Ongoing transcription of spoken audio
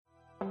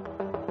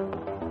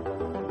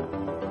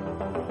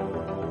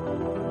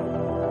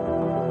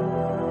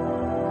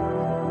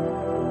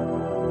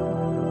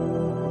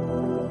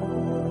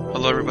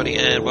Hello everybody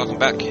and welcome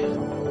back.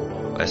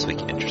 Last week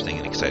interesting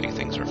and exciting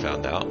things were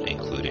found out,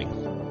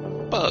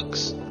 including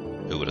bugs.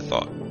 Who would have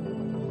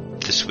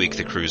thought? This week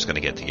the crew's going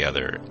to get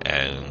together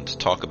and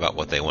talk about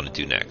what they want to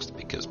do next,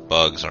 because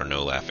bugs are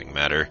no laughing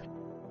matter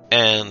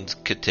and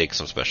could take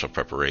some special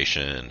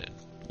preparation,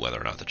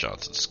 whether or not the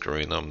Johnson's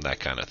screwing them, that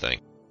kind of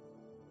thing.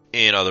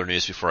 In other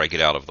news, before I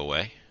get out of the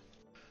way,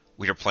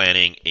 we are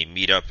planning a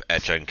meetup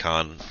at Gen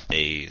Con,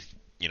 a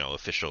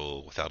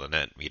official Without a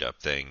Net meetup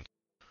thing.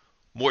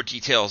 More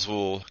details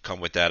will come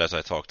with that as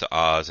I talk to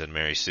Oz and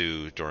Mary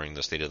Sue during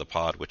the State of the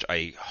Pod, which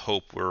I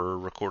hope we're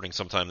recording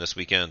sometime this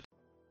weekend,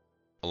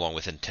 along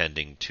with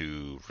intending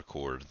to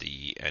record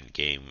the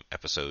Endgame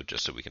episode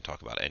just so we can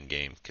talk about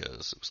Endgame,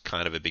 because it was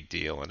kind of a big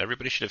deal, and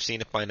everybody should have seen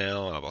it by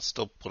now, and I'll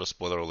still put a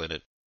spoiler alert in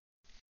it.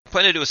 I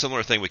plan to do a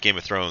similar thing with Game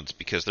of Thrones,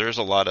 because there are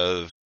a lot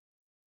of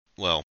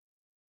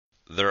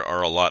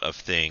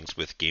things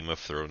with Game of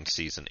Thrones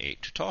Season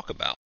 8 to talk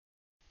about.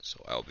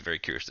 So I'll be very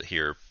curious to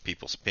hear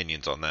people's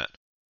opinions on that.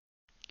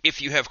 If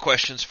you have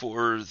questions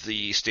for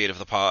the State of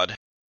the Pod,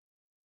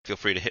 feel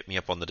free to hit me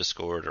up on the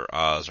Discord, or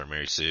Oz, or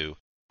Mary Sue,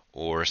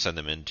 or send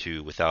them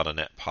into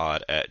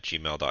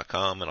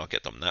withoutanetpod@gmail.com, and I'll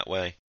get them that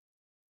way.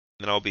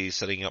 And I'll be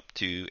setting up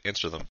to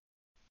answer them.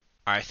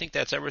 I think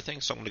that's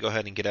everything, so I'm going to go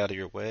ahead and get out of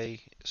your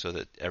way so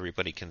that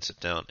everybody can sit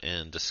down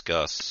and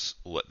discuss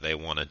what they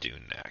want to do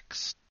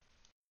next.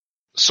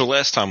 So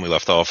last time we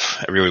left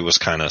off, everybody was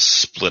kind of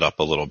split up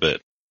a little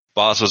bit.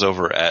 Boz was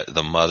over at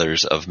the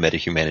Mothers of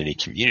Metahumanity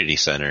Community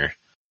Center,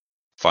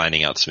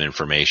 finding out some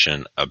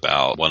information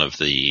about one of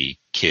the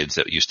kids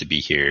that used to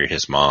be here,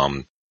 his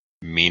mom.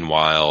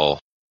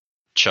 Meanwhile,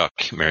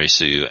 Chuck, Mary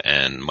Sue,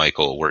 and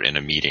Michael were in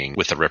a meeting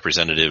with a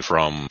representative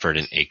from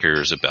Verdant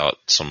Acres about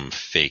some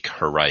fake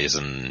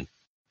Horizon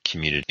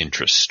community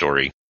interest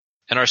story.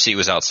 NRC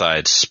was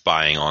outside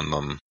spying on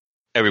them.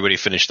 Everybody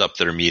finished up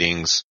their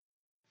meetings,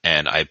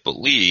 and I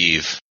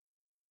believe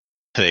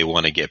they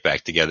want to get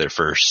back together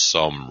for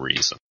some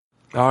reason.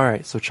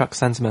 Alright, so Chuck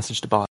sends a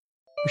message to Boz.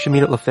 We should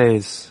meet at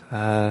LaFay's.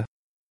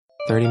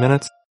 30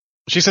 minutes?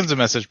 She sends a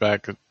message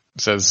back that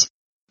says,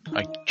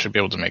 I should be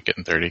able to make it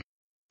in 30.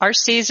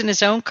 RC's in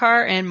his own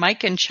car, and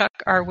Mike and Chuck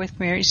are with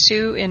Mary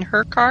Sue in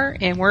her car,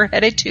 and we're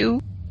headed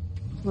to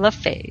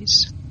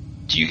LaFay's.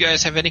 Do you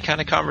guys have any kind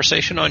of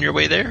conversation on your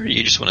way there, or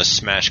you just want to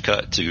smash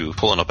cut to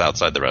pulling up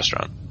outside the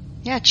restaurant?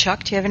 Yeah,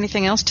 Chuck, do you have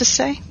anything else to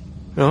say?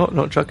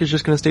 No, Chuck is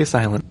just going to stay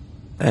silent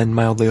and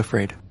mildly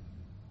afraid.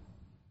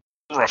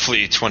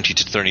 Roughly 20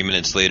 to 30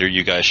 minutes later,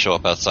 you guys show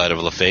up outside of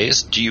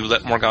LaFay's. Do you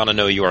let Morgana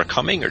know you are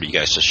coming, or do you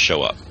guys just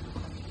show up?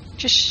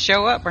 Just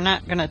show up. We're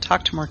not going to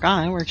talk to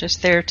Morgana. We're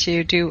just there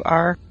to do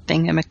our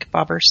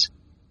thingamabobbers.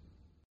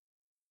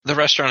 The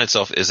restaurant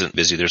itself isn't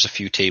busy. There's a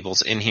few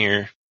tables in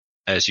here.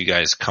 As you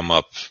guys come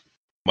up,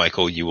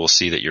 Michael, you will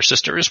see that your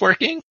sister is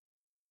working,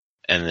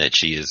 and that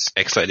she is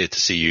excited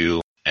to see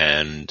you,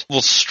 and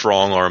will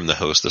strong-arm the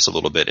hostess a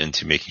little bit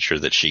into making sure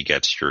that she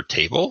gets your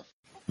table.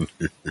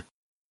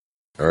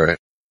 All right.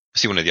 I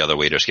see one of the other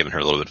waiters giving her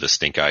a little bit of a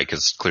stink eye,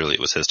 because clearly it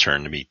was his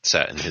turn to be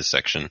sat in his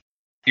section.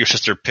 Your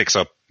sister picks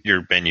up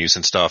your menus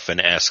and stuff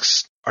and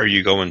asks, are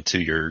you going to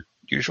your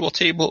usual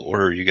table,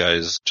 or are you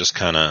guys just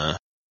kind of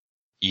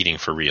eating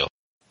for real?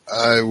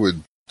 I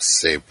would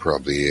say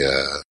probably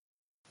a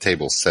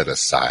table set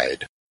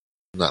aside.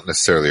 Not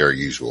necessarily our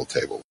usual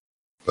table,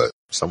 but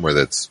somewhere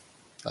that's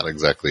not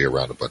exactly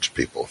around a bunch of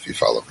people, if you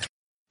follow me.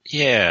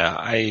 Yeah,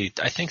 I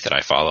think that I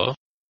follow.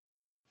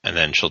 And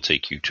then she'll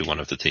take you to one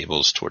of the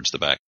tables towards the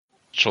back.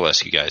 She'll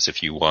ask you guys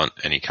if you want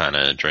any kind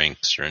of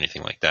drinks or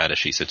anything like that as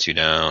she sits you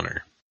down,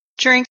 or...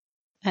 Drink.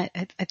 I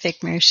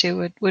think Mary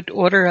Sue would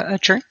order a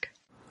drink.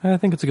 I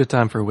think it's a good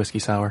time for a whiskey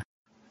sour.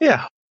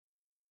 Yeah.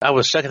 I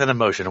was second in the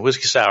motion. A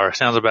whiskey sour.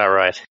 Sounds about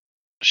right.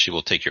 She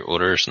will take your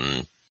orders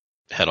and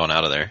head on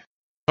out of there.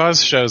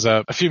 Buzz shows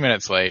up a few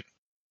minutes late.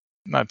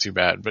 Not too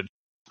bad, but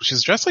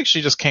she's dressed like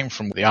she just came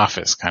from the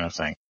office kind of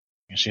thing.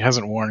 She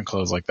hasn't worn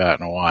clothes like that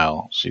in a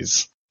while.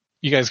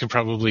 You guys can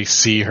probably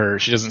see her.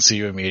 She doesn't see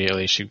you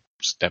immediately. She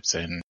steps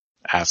in,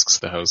 asks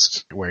the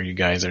host where you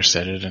guys are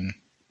seated, and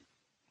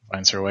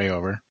finds her way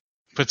over.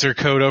 Puts her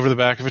coat over the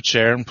back of a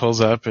chair and pulls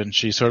up, and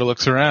she sort of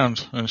looks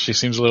around, and she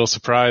seems a little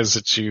surprised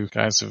that you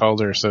guys have called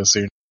her so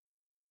soon.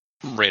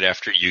 Right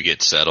after you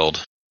get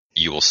settled,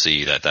 you will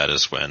see that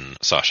is when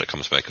Sasha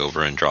comes back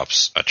over and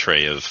drops a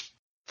tray of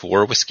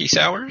 4 whiskey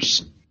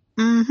sours.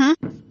 Mm-hmm.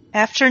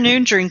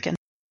 Afternoon drinking.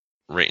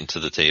 Right into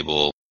the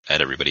table at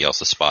everybody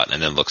else's spot,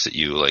 and then looks at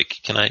you like,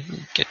 can I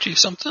get you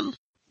something?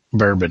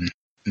 Bourbon.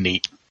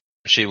 Neat.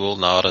 She will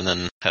nod and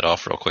then head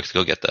off real quick to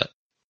go get that.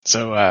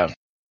 So,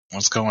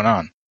 what's going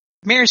on?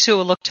 Mary Sue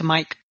will look to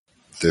Mike.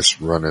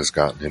 This run has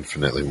gotten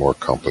infinitely more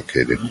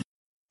complicated.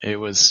 It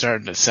was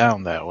starting to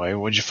sound that way.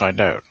 What'd you find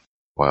out?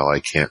 While I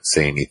can't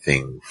say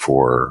anything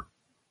for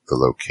the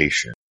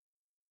location,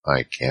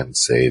 I can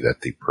say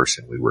that the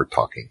person we were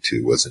talking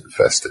to was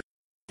infested.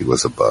 He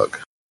was a bug.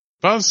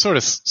 Buzz sort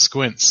of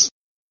squints.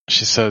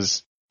 She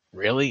says,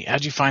 really?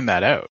 How'd you find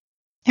that out?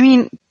 I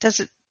mean, does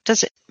it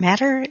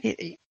matter?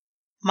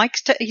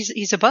 Mike's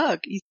he's a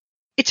bug.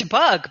 It's a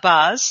bug,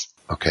 Boz.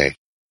 Okay,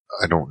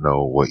 I don't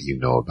know what you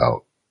know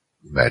about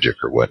magic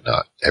or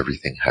whatnot.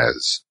 Everything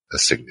has a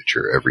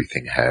signature.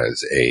 Everything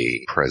has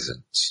a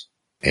presence.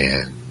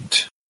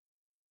 And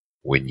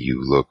when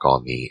you look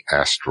on the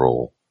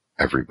astral,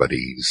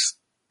 everybody's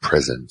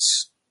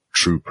presence,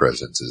 true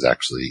presence, is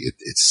actually,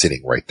 it's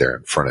sitting right there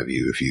in front of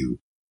you if you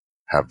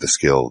have the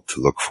skill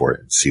to look for it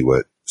and see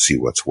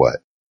what's what.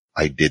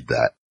 I did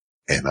that,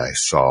 and I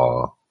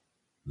saw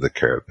the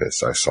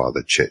carapace, I saw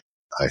the chit,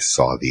 I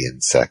saw the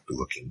insect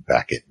looking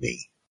back at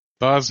me.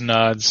 Boz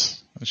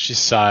nods, and she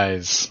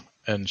sighs,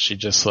 and she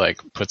just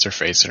puts her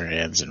face in her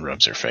hands and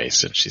rubs her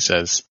face, and she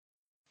says,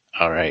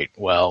 all right,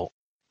 well,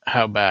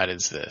 how bad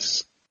is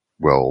this?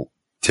 Well,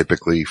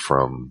 typically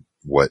from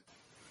what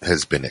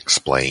has been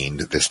explained,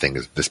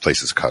 this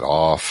place is cut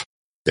off.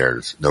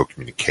 There's no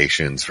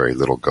communications, very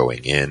little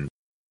going in.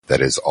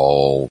 That is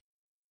all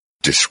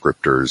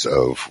descriptors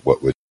of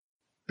what would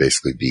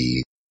basically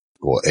be,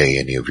 well, A,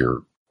 any of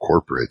your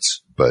corporates,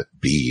 but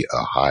B,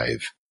 a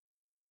hive.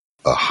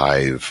 A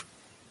hive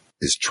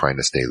is trying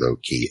to stay low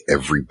key.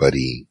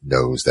 Everybody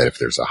knows that if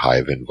there's a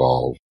hive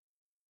involved,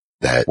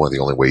 that one of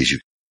the only ways you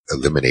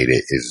eliminate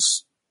it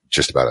is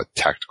just about a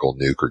tactical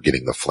nuke or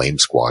getting the flame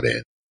squad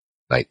in.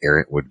 Knight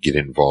Errant would get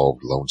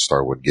involved, Lone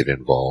Star would get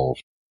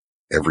involved,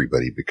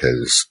 everybody,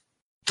 because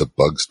the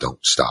bugs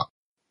don't stop.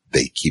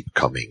 They keep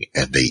coming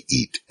and they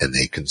eat and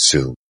they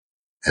consume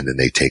and then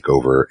they take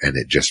over and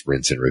it just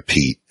rinse and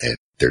repeat and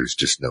there's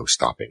just no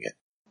stopping it.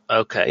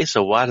 Okay,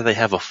 so why do they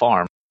have a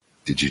farm?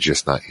 Did you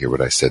just not hear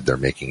what I said? They're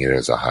making it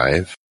as a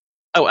hive?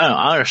 Oh,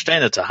 I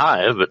understand it's a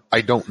hive, but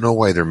I don't know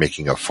why they're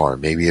making a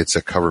farm. Maybe it's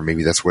a cover.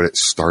 Maybe that's what it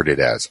started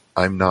as.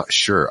 I'm not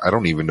sure. I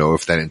don't even know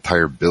if that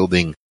entire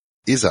building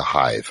is a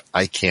hive.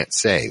 I can't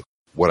say.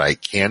 What I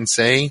can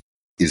say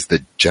is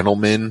the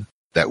gentleman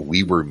that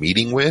we were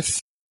meeting with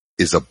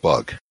is a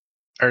bug.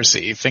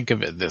 Ursi, think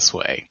of it this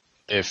way.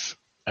 If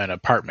an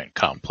apartment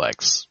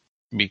complex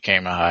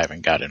became a hive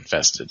and got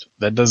infested,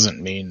 that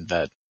doesn't mean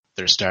that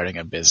they're starting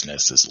a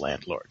business as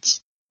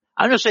landlords.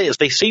 I'm just saying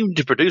they seem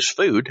to produce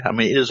food. I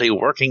mean, it is a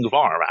working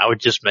farm. I would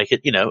just make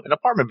it, an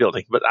apartment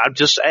building. But I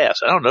just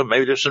asked. I don't know.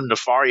 Maybe there's some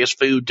nefarious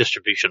food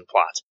distribution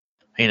plot.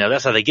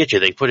 That's how they get you.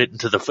 They put it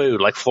into the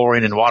food like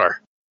fluorine in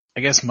water.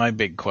 I guess my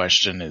big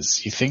question is,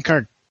 do you think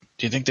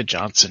that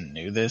Johnson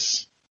knew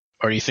this?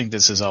 Or do you think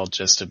this is all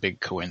just a big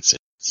coincidence?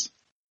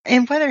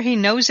 And whether he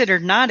knows it or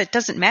not, it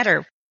doesn't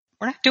matter.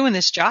 We're not doing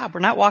this job. We're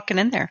not walking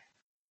in there.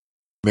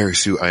 Mary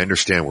Sue, I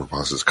understand where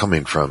Boss is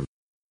coming from.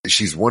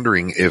 She's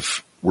wondering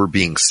if we're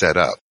being set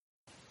up,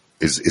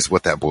 is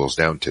what that boils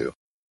down to.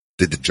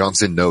 Did the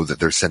Johnson know that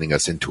they're sending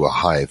us into a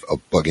hive, a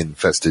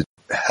bug-infested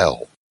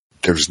hell?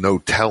 There's no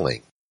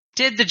telling.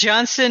 Did the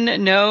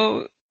Johnson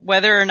know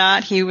whether or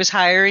not he was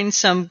hiring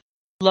some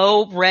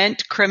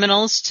low-rent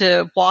criminals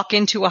to walk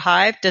into a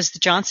hive? Does the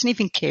Johnson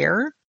even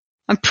care?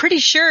 I'm pretty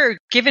sure,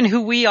 given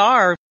who we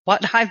are,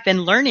 what I've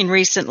been learning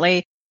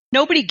recently,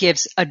 nobody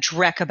gives a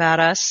dreck about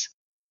us.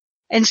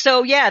 And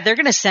so, yeah, they're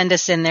going to send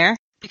us in there,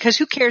 because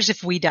who cares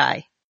if we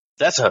die?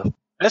 That's a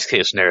best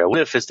case scenario.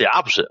 What if it's the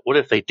opposite? What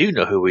if they do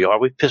know who we are?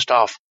 We've pissed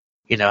off,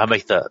 I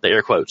make the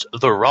air quotes,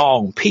 the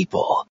wrong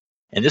people.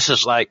 And this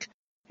is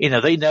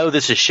they know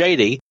this is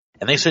shady,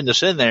 and they send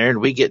us in there,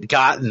 and we get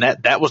got, and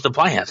that was the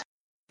plan.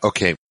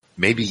 Okay,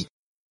 maybe.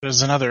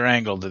 There's another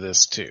angle to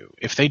this, too.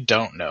 If they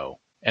don't know,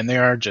 and they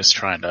are just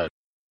trying to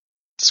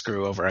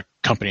screw over a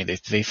company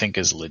they think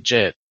is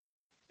legit,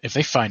 if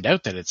they find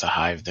out that it's a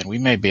hive, then we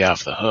may be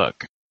off the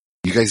hook.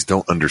 You guys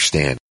don't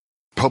understand.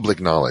 Public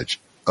knowledge,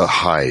 a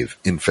hive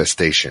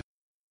infestation.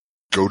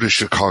 Go to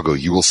Chicago.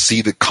 You will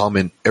see the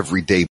common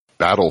everyday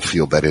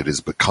battlefield that it has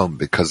become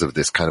because of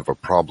this kind of a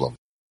problem.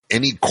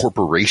 Any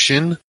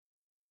corporation,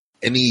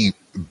 any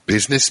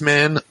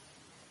businessman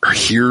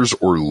hears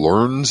or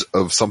learns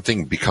of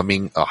something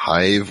becoming a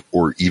hive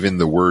or even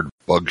the word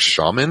bug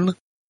shaman,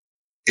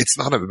 it's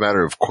not a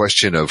matter of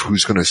question of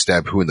who's going to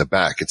stab who in the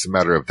back. It's a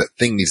matter of that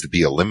thing needs to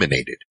be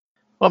eliminated.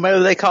 Well,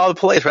 maybe they call the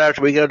police right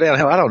after we go down.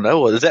 Hell, I don't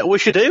know. Is that what we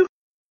should do?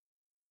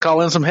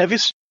 Call in some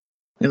heavies?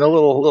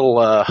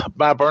 Little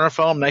buy burner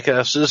phone, make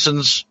a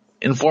citizen's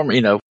inform,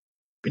 make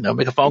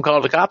a phone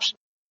call to the cops?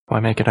 Why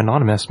make it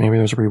anonymous? Maybe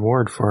there's a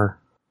reward for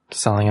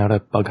selling out a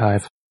bug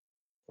hive.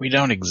 We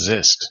don't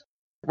exist.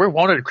 We're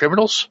wanted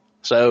criminals,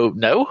 so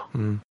no.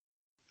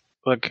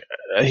 Look,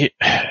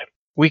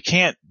 we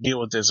can't deal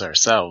with this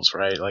ourselves,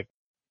 right?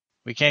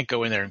 We can't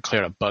go in there and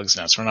clear a bug's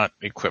nest. We're not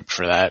equipped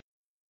for that.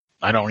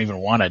 I don't even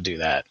want to do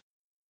that.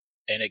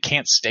 And it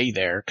can't stay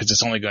there because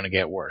it's only going to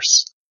get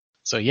worse.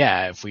 So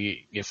yeah,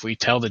 if we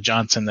tell the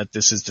Johnson that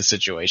this is the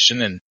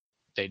situation and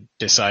they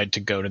decide to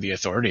go to the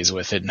authorities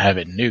with it and have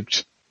it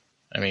nuked,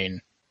 I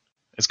mean,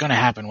 it's going to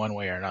happen one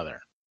way or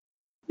another.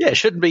 Yeah, it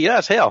shouldn't be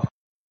us. Hell,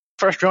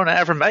 first drone I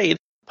ever made,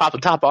 popped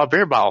the top off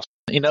beer bottles.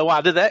 You know why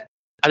I did that?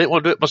 I didn't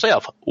want to do it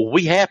myself.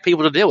 We have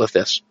people to deal with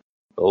this.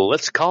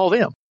 Let's call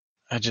them.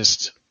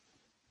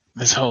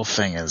 This whole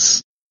thing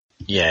is,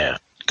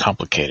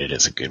 complicated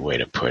is a good way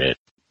to put it.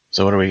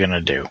 So what are we going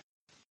to do?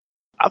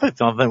 I think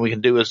the only thing we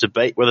can do is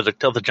debate whether to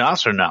tell the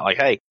Johnson or not. Like,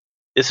 hey,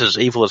 this is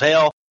evil as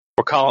hell.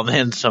 we're calling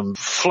in some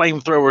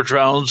flamethrower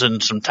drones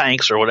and some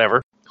tanks or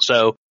whatever.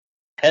 So,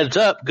 heads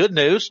up, good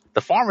news.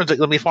 The farmers aren't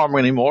going to be farming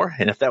anymore.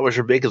 And if that was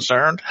your big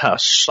concern,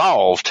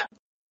 solved.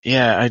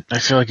 Yeah, I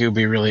feel like it would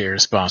be really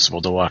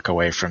irresponsible to walk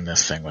away from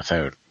this thing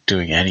without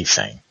doing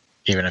anything,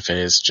 even if it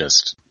is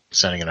just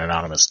sending an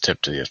anonymous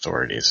tip to the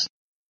authorities.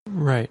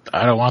 Right.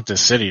 I don't want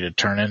this city to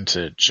turn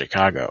into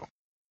Chicago.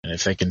 And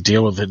if they can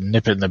deal with it,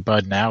 nip it in the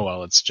bud now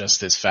while it's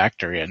just this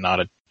factory and not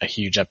a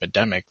huge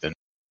epidemic, then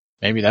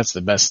maybe that's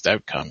the best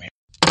outcome here.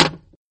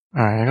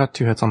 Alright, I got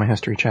 2 hits on my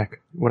history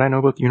check. Would I know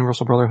about the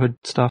Universal Brotherhood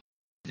stuff?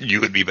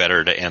 You would be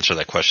better to answer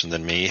that question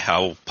than me.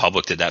 How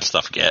public did that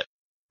stuff get?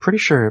 Pretty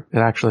sure it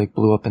actually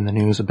blew up in the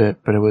news a bit,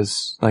 but it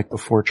was like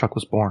before Chuck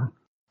was born.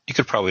 You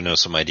could probably know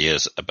some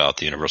ideas about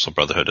the Universal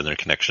Brotherhood and their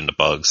connection to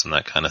bugs and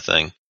that kind of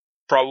thing.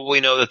 Probably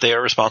know that they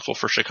are responsible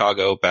for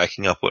Chicago,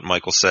 backing up what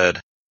Michael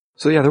said.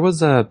 So yeah, there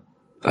was a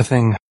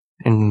thing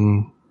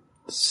in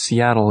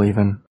Seattle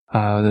even,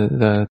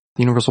 the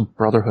Universal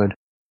Brotherhood,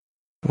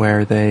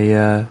 where they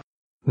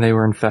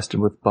were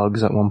infested with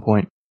bugs at one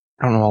point.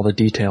 I don't know all the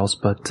details,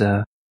 but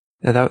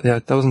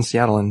that was in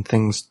Seattle, and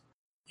things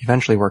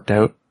eventually worked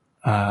out.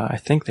 I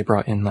think they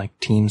brought in like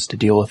teams to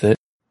deal with it.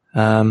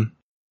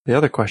 The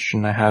other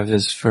question I have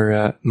is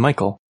for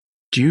Michael.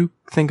 Do you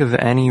think of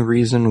any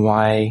reason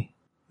why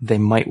they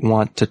might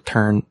want to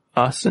turn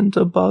us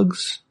into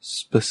bugs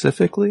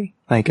specifically?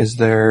 Like, is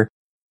there,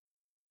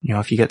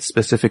 if you get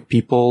specific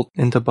people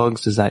into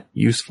bugs, is that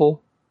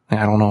useful? Like,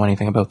 I don't know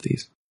anything about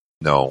these.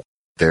 No,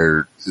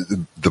 the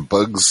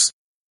bugs'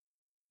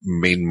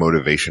 main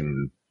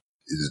motivation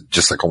is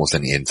just like almost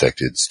any insect.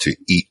 It's to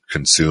eat,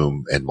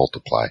 consume, and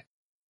multiply.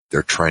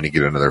 They're trying to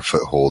get another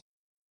foothold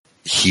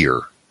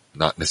here,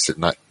 not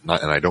necessarily,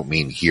 not, and I don't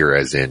mean here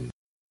as in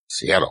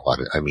Seattle.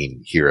 I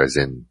mean here as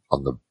in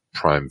on the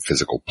prime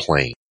physical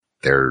plane.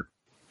 They're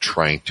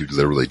trying to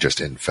literally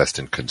just infest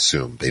and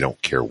consume. They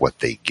don't care what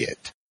they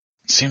get.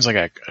 It seems like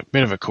a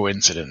bit of a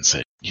coincidence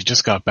that you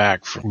just got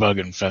back from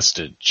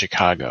bug-infested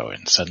Chicago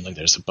and suddenly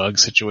there's a bug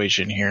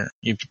situation here.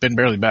 You've been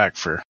barely back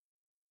for a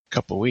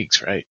couple of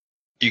weeks, right?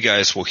 You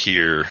guys will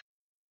hear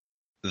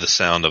the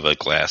sound of a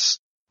glass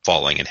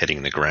falling and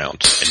hitting the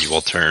ground, and you will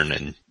turn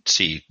and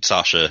see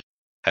Sasha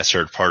has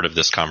heard part of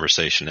this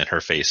conversation, and her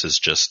face is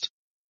just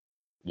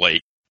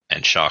white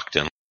and shocked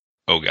and,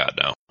 oh God,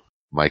 no.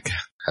 Mike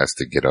has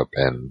to get up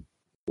and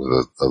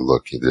with a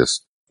look, he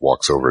just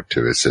walks over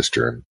to his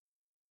sister and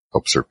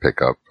helps her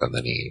pick up, and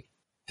then he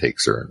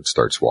takes her and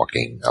starts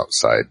walking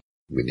outside.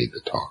 We need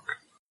to talk.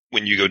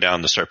 When you go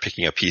down to start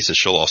picking up pieces,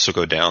 she'll also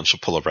go down. She'll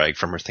pull a rag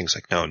from her. Things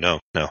like, no.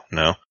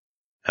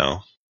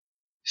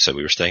 So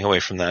we were staying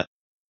away from that.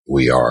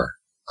 We are.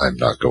 I'm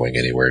not going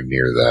anywhere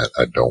near that.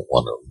 I don't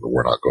want to.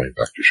 We're not going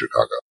back to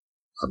Chicago.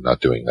 I'm not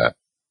doing that.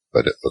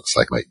 But it looks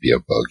like might be a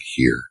bug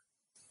here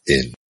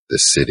in the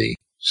city.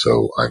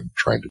 So I'm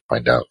trying to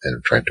find out and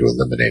I'm trying to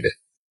eliminate it.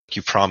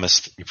 You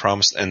promised,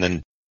 and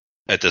then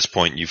at this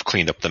point you've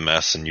cleaned up the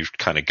mess and you're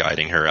kind of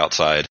guiding her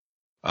outside.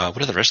 What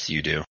do the rest of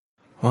you do?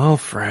 Well,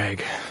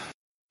 frag.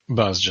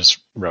 Buzz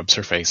just rubs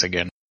her face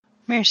again.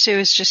 Mary Sue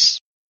is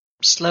just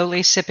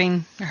slowly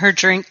sipping her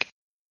drink,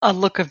 a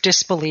look of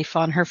disbelief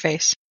on her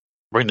face.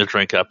 Bring the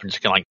drink up and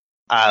just kind of like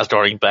eyes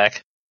darting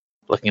back,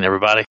 looking at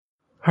everybody.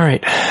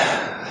 Alright,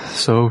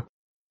 so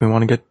we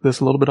want to get this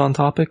a little bit on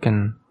topic,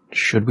 and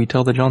should we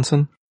tell the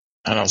Johnson?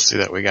 I don't see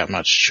that we got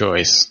much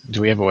choice.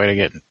 Do we have a way to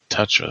get in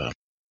touch with him?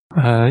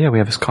 Yeah, we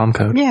have his comm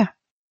code. Yeah.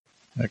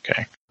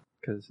 Okay.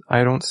 Because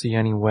I don't see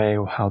any way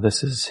how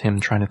this is him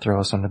trying to throw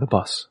us under the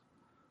bus.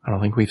 I don't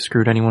think we've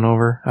screwed anyone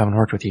over. I haven't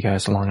worked with you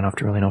guys long enough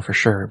to really know for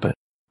sure,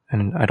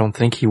 and I don't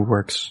think he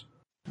works.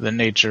 The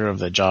nature of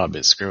the job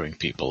is screwing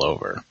people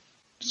over.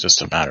 It's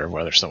just a matter of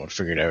whether someone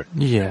figured out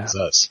Yeah. it's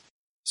us.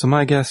 So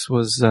my guess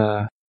was,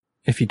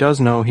 if he does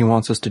know he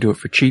wants us to do it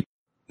for cheap,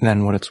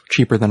 then what it's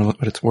cheaper than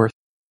what it's worth.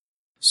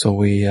 So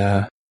we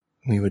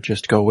would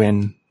just go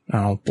in,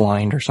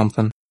 blind or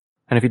something.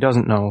 And if he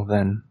doesn't know,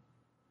 then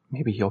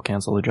maybe he'll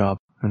cancel the job.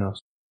 Who knows?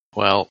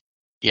 Well,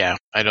 yeah,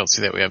 I don't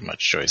see that we have much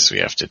choice. We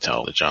have to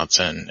tell the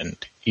Johnson and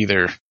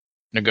either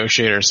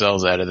negotiate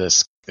ourselves out of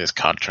this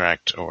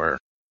contract or,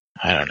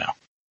 I don't know.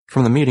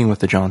 From the meeting with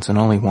the Johnson,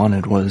 all he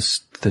wanted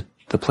was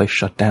the place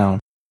shut down.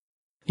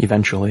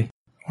 Eventually.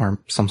 Or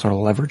some sort of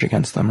leverage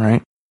against them,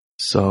 right?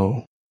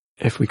 So,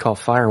 if we call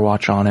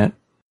Firewatch on it,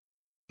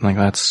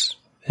 like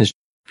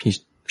he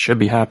should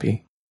be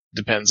happy.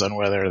 Depends on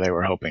whether they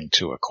were hoping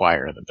to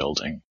acquire the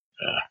building,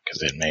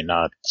 because it may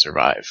not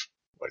survive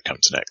what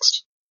comes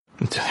next.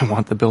 Do they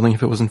want the building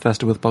if it was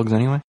infested with bugs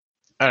anyway?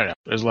 I don't know.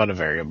 There's a lot of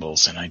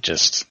variables, and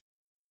this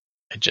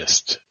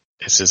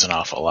is an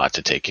awful lot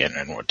to take in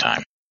one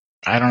time.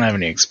 I don't have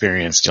any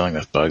experience dealing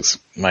with bugs.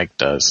 Mike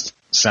does.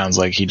 Sounds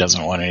like he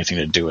doesn't want anything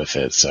to do with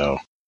it, so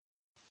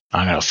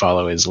I'm going to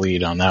follow his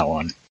lead on that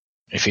one.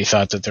 If he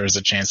thought that there was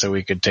a chance that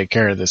we could take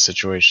care of this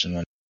situation,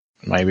 then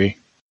maybe.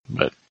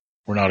 But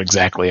we're not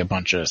exactly a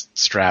bunch of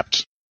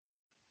strapped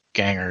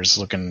gangers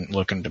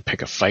looking to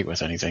pick a fight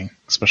with anything,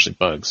 especially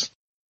bugs.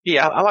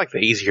 Yeah, I like the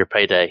easier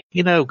payday.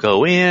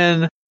 Go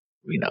in,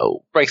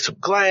 break some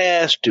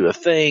glass, do a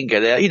thing,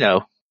 get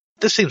out,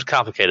 this seems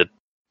complicated.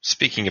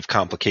 Speaking of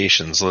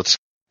complications, let's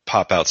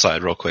pop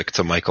outside real quick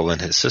to Michael and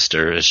his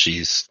sister as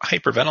she's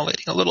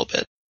hyperventilating a little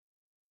bit.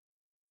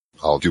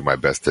 I'll do my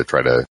best to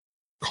try to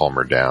calm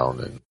her down,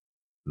 and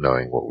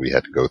knowing what we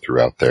had to go through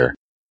out there.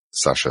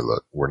 Sasha,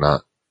 look,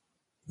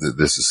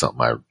 this is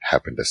something I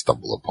happened to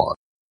stumble upon.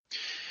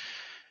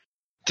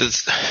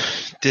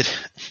 Did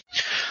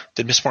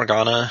Miss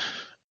Morgana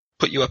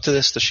put you up to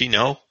this? Does she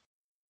know?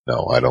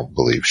 No, I don't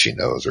believe she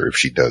knows, or if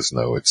she does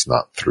know, it's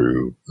not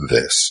through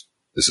this.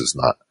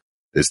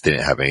 This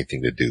didn't have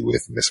anything to do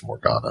with Miss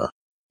Morgana.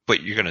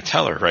 But you're going to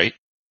tell her, right?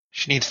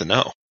 She needs to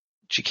know.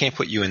 She can't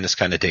put you in this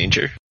kind of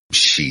danger.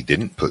 She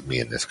didn't put me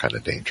in this kind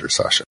of danger,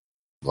 Sasha.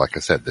 Like I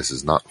said, this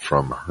is not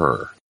from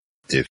her.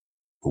 If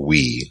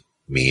me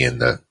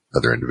and the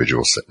other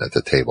individual sitting at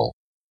the table,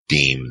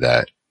 deem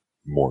that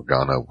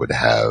Morgana would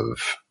have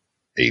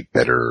a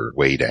better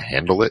way to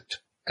handle it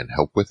and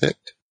help with it,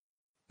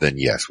 then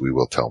yes, we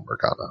will tell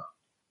Morgana.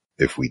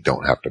 If we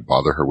don't have to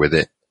bother her with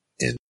it,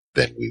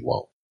 then we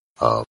won't.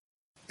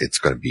 It's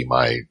going to be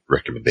my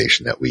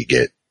recommendation that we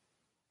get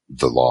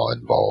the law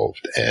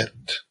involved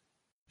and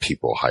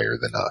people higher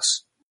than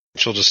us.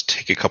 She'll just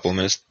take a couple of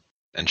minutes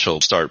and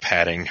she'll start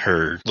patting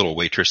her little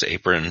waitress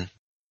apron,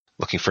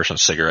 looking for some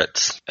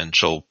cigarettes, and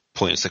she'll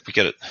point and say,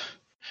 I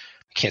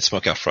can't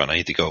smoke out front. I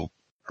need to go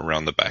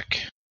around the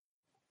back.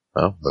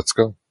 Oh, let's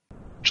go.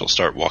 She'll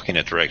start walking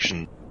that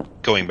direction,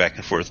 going back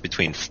and forth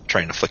between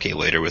trying to flick a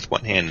lighter with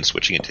one hand and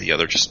switching it to the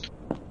other, just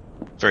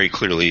very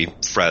clearly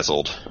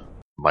frazzled.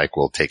 Mike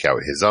will take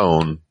out his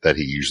own that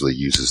he usually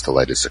uses to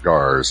light his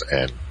cigars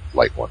and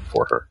light one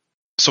for her.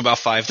 So about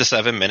 5 to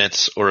 7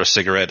 minutes or a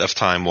cigarette of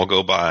time will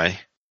go by,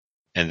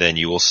 and then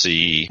you will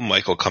see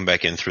Michael come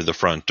back in through the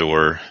front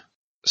door.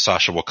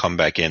 Sasha will come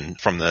back in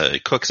from the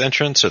cook's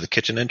entrance or the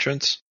kitchen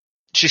entrance.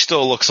 She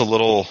still looks a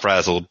little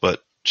frazzled,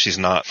 but she's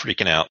not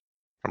freaking out,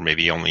 or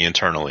maybe only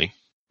internally.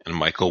 And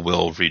Michael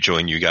will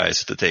rejoin you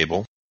guys at the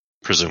table,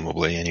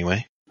 presumably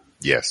anyway.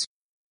 Yes.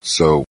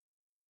 So,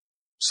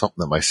 something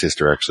that my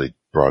sister actually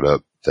brought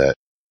up that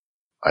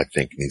I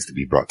think needs to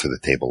be brought to the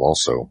table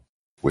also.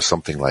 With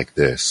something like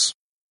this,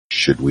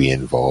 should we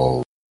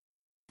involve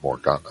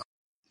Morgana?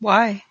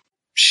 Why?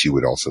 She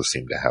would also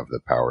seem to have the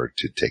power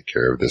to take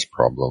care of this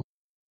problem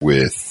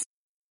with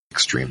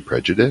extreme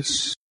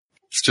prejudice.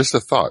 It's just a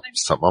thought,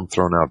 something I'm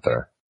throwing out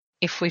there.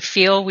 If we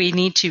feel we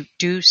need to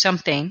do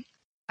something,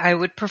 I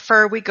would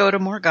prefer we go to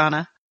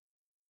Morgana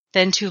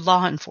than to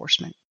law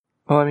enforcement.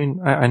 Well, I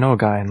mean, I know a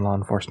guy in law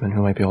enforcement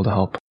who might be able to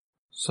help.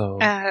 So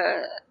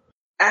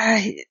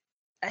I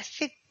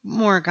think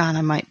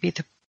Morgana might be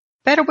the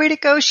better way to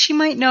go. She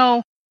might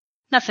know,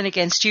 nothing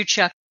against you,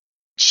 Chuck,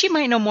 she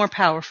might know more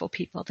powerful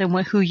people than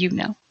who you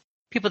know.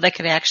 People that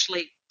could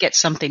actually get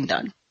something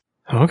done.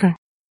 Okay.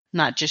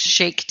 Not just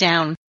shake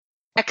down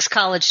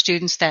ex-college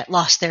students that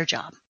lost their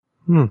job.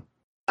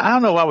 I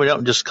don't know why we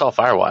don't just call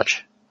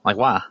Firewatch. Like,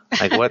 why?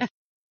 Like, what?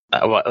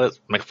 Let's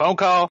make a phone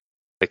call.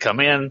 They come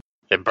in.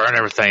 They burn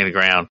everything to the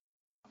ground.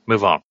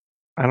 Move on.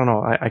 I don't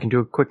know. I can do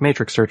a quick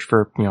matrix search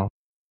for,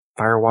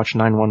 Firewatch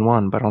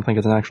 911, but I don't think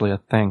it's actually a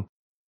thing.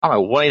 I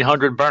don't know,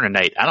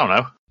 1-800-BURN-A-NATE. I don't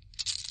know.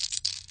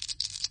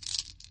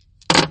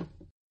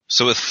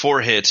 So with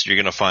 4 hits, you're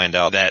going to find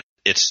out that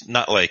it's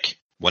not like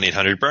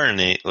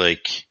 1-800-BURN-A-NATE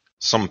like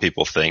some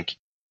people think,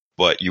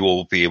 but you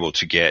will be able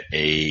to get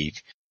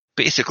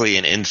basically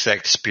an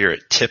insect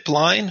spirit tip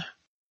line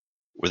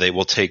where they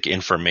will take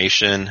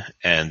information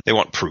and they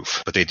want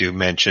proof, but they do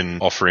mention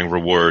offering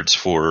rewards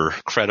for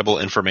credible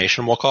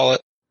information, we'll call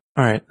it.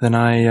 Alright, then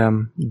I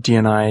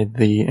DNI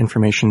the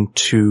information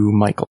to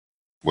Michael.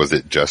 Was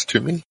it just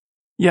to me?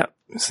 Yeah,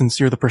 since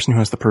you're the person who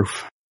has the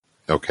proof.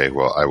 Okay,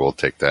 well, I will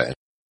take that and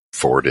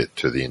forward it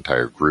to the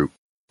entire group.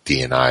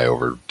 DNI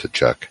over to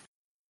Chuck.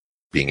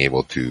 Being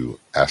able to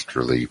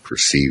astrally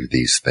perceive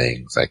these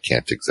things, I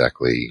can't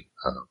exactly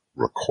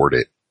record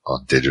it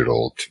on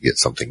digital to get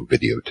something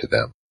video to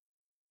them.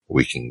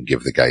 We can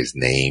give the guy's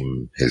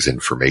name, his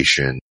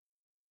information,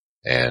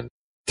 and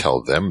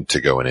tell them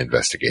to go and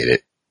investigate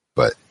it.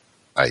 But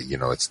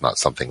it's not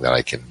something that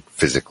I can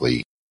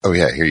physically, oh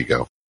yeah, here you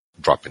go,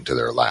 drop into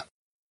their lap.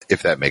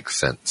 If that makes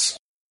sense.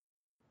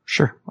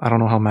 Sure. I don't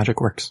know how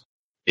magic works.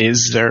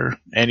 Is there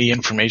any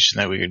information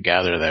that we could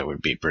gather that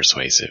would be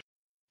persuasive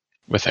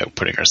without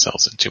putting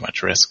ourselves in too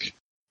much risk?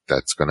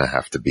 That's going to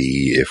have to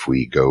be if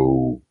we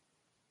go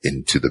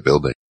into the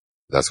building.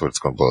 That's what it's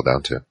going to boil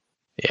down to.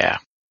 Yeah.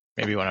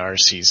 Maybe one of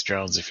RC's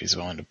drones if he's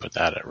willing to put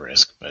that at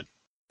risk, but.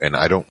 And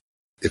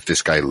if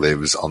this guy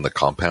lives on the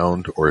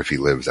compound or if he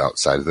lives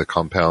outside of the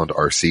compound,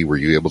 RC, were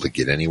you able to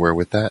get anywhere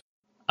with that?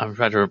 I'm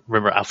trying to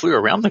remember. I flew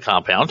around the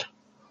compound.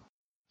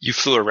 You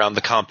flew around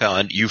the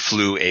compound. You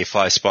flew a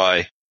fly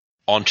spy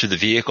onto the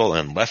vehicle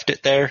and left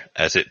it there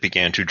as it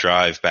began to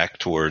drive back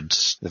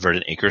towards the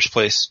Verdant Acres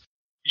place.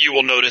 You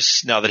will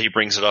notice now that he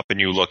brings it up and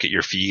you look at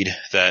your feed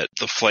that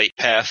the flight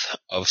path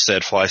of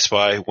said fly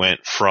spy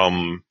went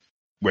from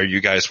where you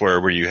guys were,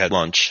 where you had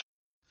lunch,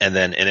 and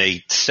then in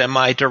a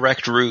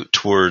semi-direct route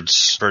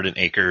towards Verdant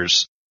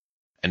Acres,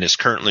 and is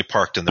currently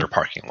parked in their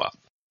parking lot.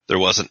 There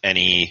wasn't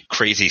any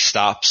crazy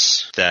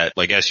stops that,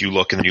 like, as you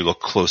look and then you look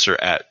closer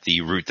at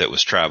the route that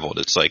was traveled,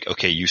 it's like,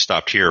 okay, you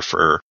stopped here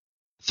for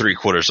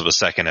 3/4 of a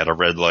second at a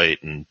red light,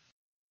 and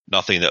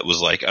nothing that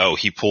was like, oh,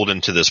 he pulled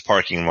into this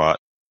parking lot,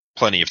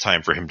 plenty of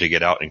time for him to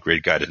get out and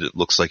grid guided. It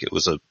looks like it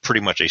was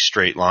pretty much a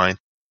straight line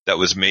that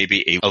was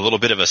maybe a little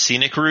bit of a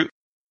scenic route,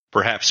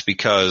 perhaps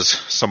because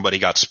somebody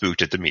got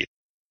spooked at the meet.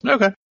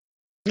 Okay.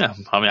 Yeah,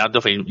 I mean, I'll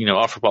definitely,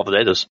 offer up all the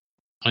datas.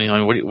 I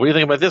mean, what do you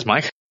think about this,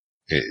 Mike?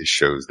 It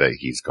shows that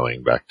he's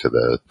going back to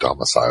the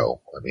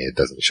domicile. I mean, it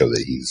doesn't show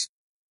that he's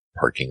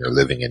parking or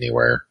living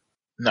anywhere.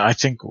 No, I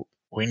think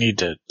we need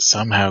to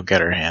somehow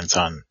get our hands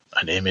on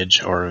an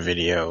image or a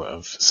video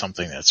of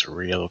something that's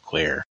real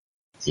clear.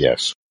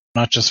 Yes.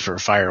 Not just for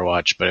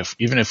Firewatch, but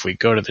even if we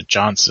go to the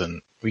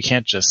Johnson, we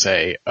can't just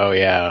say, oh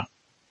yeah,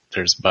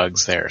 there's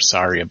bugs there,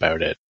 sorry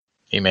about it.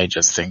 He may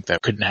just think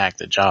that couldn't hack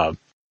the job.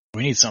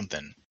 We need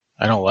something.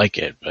 I don't like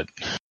it, but...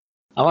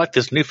 I like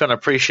this newfound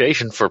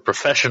appreciation for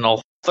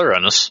professional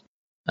thoroughness.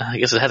 I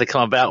guess it had to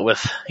come about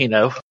with,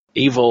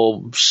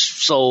 evil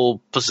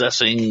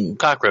soul-possessing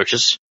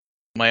cockroaches.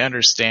 My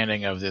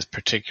understanding of this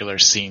particular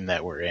scene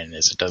that we're in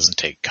is it doesn't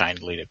take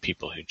kindly to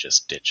people who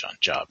just ditch on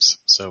jobs.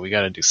 So we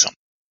gotta do something.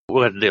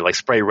 We had to do,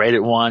 spray raid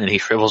at one, and he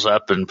shrivels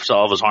up and puts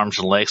all of his arms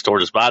and legs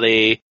towards his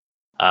body.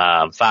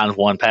 Finds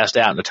one passed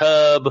out in the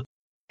tub.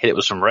 Hit it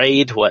with some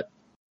raid. What?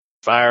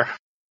 Fire?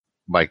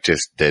 Mike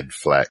just dead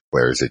flat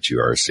glares at you,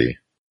 RC.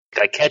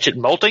 Can I catch it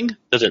molting?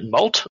 Does it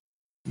molt?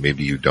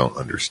 Maybe you don't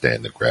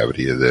understand the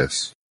gravity of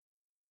this,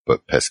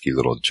 but pesky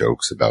little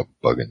jokes about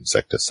bug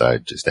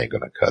insecticide just ain't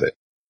gonna cut it.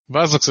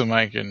 Buzz looks at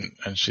Mike and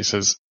she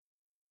says,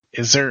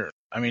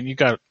 you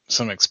got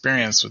some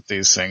experience with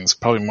these things,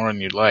 probably more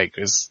than you'd like.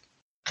 What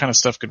kind of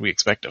stuff could we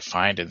expect to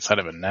find inside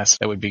of a nest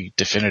that would be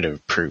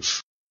definitive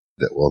proof?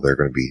 They're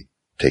going to be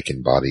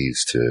taking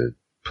bodies to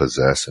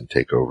possess and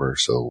take over,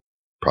 so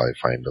probably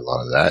find a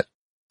lot of that.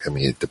 I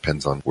mean, it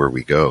depends on where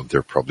we go.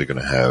 They're probably going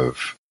to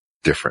have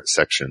different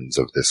sections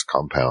of this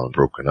compound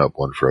broken up,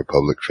 one for a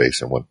public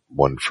face and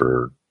one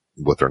for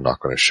what they're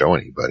not going to show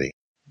anybody.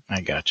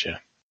 I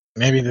gotcha.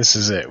 Maybe this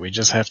is it. We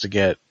just have to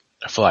get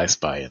a fly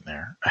spy in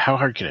there. How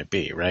hard can it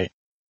be, right?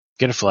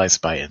 Get a fly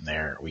spy in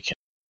there. We can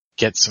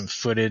get some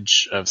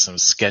footage of some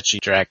sketchy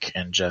Drek,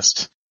 and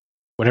just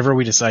whatever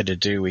we decide to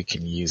do, we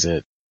can use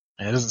it.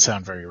 And it doesn't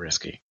sound very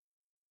risky.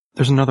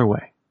 There's another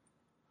way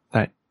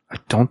that I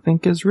don't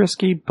think is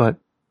risky, but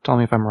tell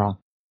me if I'm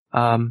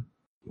wrong.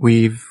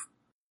 We've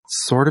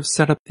sort of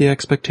set up the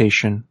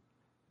expectation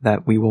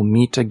that we will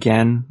meet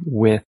again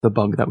with the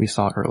bug that we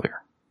saw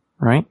earlier,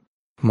 right?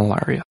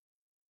 Malaria.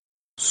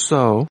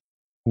 So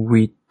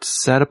we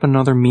set up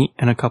another meet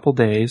in a couple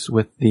days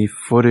with the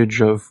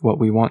footage of what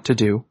we want to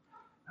do.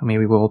 And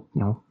maybe we'll,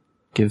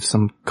 give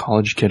some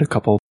college kid a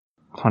couple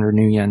 100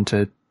 new yen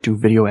to do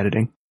video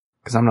editing.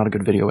 Cause I'm not a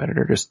good video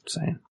editor, just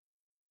saying.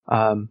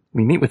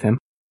 We meet with him.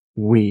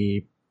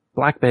 We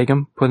black bag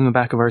him, put him in the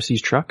back of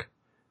RC's truck,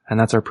 and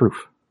that's our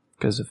proof.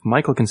 Because if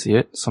Michael can see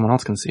it, someone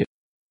else can see it.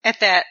 At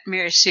that,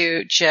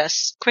 Mirasu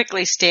just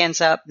quickly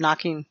stands up,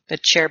 knocking the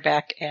chair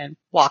back, and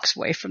walks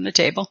away from the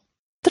table.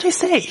 What did I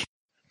say?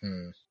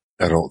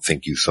 I don't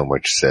think you so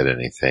much said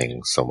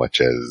anything so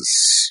much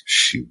as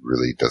she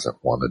really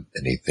doesn't want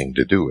anything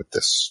to do with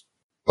this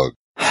bug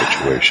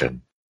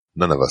situation.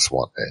 None of us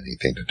want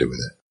anything to do with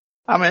it.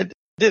 I mean, it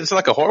didn't sound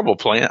like a horrible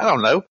plan. I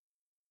don't know.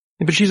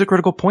 Yeah, but she's a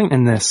critical point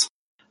in this.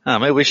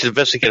 Maybe we should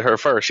investigate her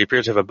first. She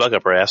appears to have a bug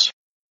up her ass.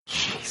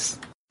 Jeez.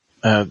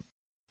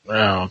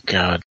 Oh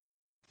God.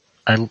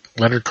 I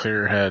let her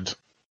clear her head.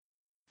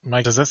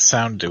 Mike, does that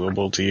sound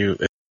doable to you?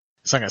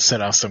 It's not going to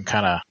set off some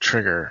kind of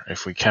trigger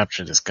if we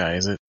capture this guy,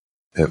 is it?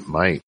 It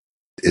might.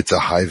 It's a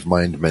hive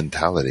mind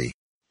mentality.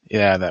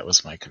 Yeah, that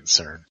was my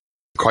concern.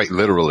 Quite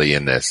literally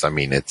in this. I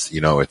mean, it's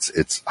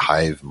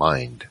hive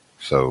mind.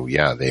 So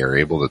yeah, they are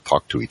able to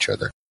talk to each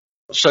other.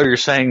 So you're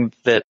saying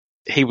that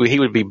he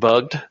would be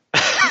bugged?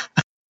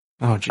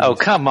 Oh,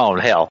 come on,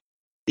 hell.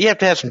 You have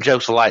to have some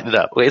jokes to lighten it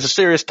up. It's a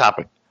serious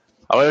topic.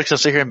 Are we going to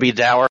sit here and be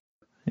dour?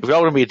 If we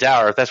all want to be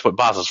dour, that's what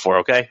boss is for,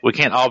 okay? We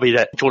can't all be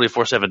that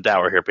 24/7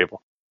 dour here,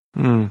 people.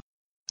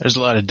 There's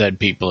a lot of dead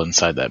people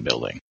inside that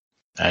building.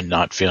 I'm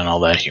not feeling all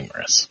that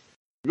humorous.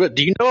 But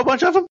do you know a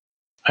bunch of them?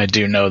 I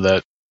do know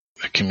that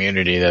the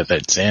community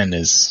that's in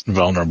is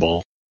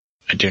vulnerable.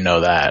 I do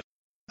know that.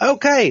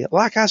 Okay,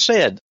 like I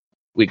said,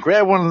 we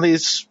grab one of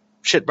these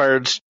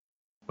shitbirds,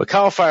 we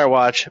call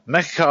Firewatch,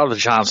 make a call to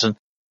Johnson,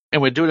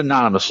 and we do it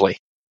anonymously.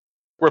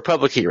 We're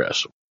public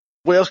heroes.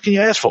 What else can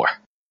you ask for?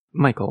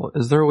 Michael,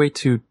 is there a way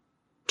to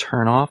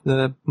turn off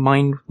the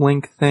mind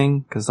link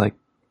thing? Cause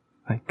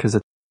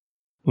it's,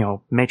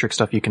 Matrix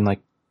stuff, you can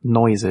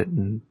noise it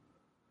and,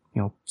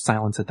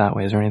 silence it that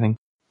way. Is there anything?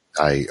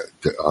 I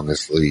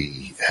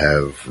honestly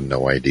have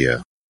no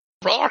idea.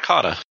 Roll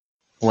Arcana.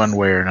 One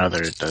way or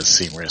another, it does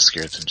seem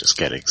riskier than just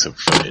getting some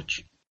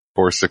footage.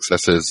 4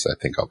 successes, I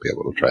think I'll be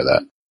able to try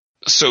that.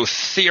 So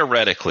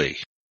theoretically,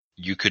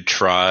 you could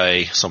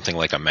try something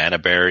like a mana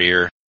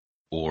barrier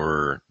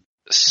or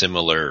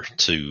similar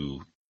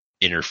to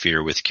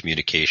interfere with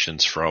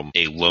communications from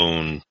a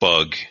lone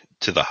bug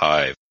to the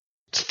hive.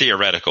 It's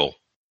theoretical,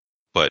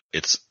 but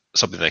it's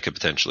something that could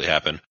potentially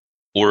happen.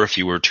 Or if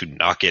you were to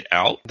knock it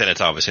out, then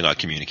it's obviously not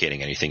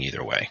communicating anything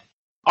either way.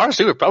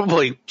 Honestly, we're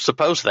probably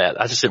supposed to that.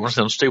 I just didn't want to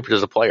sound stupid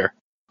as a player.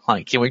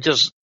 Like, can we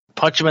just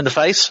punch him in the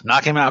face,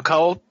 knock him out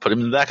cold, put him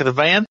in the back of the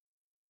van?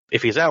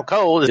 If he's out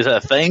cold, is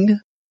that a thing?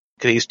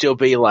 Could he still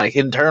be like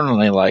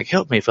internally like,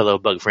 help me, fellow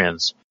bug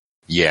friends?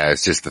 Yeah,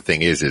 it's just the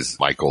thing is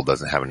Michael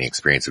doesn't have any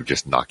experience of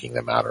just knocking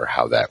them out or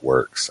how that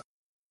works.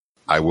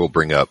 I will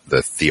bring up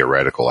the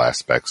theoretical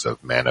aspects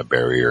of mana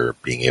barrier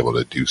being able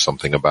to do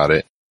something about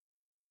it.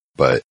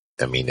 But,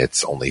 I mean,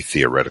 it's only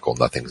theoretical.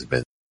 Nothing's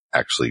been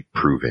actually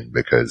proven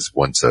because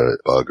once a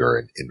bug or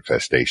an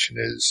infestation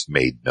is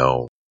made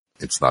known,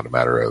 it's not a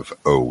matter of,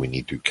 oh, we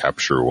need to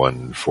capture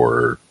one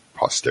for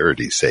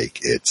posterity's sake.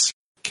 It's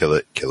kill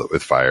it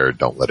with fire,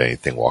 don't let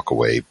anything walk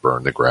away,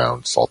 burn the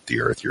ground, salt the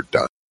earth, you're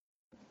done.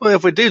 Well,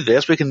 if we do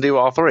this, we can do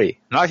all three.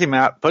 Knock him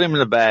out, put him in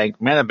the bag,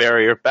 mana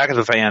barrier, back of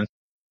the van.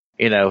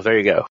 There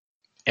you go.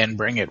 And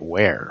bring it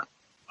where?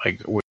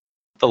 Like,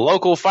 the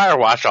local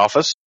Firewatch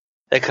office.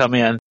 They come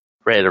in,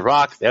 ready to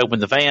rock. They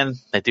open the van.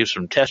 They do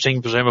some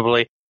testing,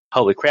 presumably.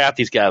 Holy crap,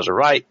 these guys are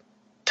right.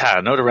 Tie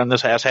a note around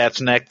this asshat's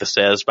neck that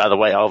says, by the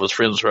way, all of his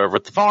friends are over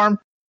at the farm.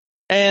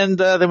 And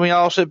then we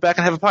all sit back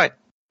and have a pint.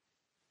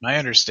 my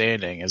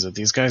understanding is that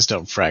these guys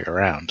don't frag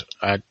around.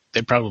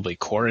 They'd probably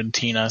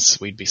quarantine us.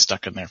 We'd be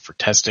stuck in there for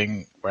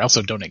testing. We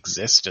also don't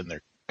exist, and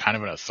they're kind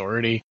of an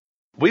authority.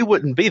 We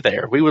wouldn't be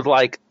there. We would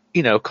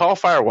call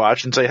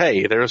Firewatch and say,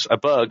 hey, there's a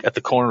bug at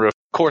the corner of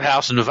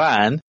Courthouse and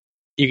Vine.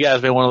 You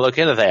guys may want to look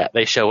into that.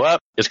 They show up.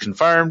 It's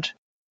confirmed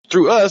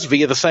through us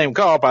via the same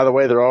call. By the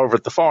way, they're all over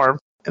at the farm.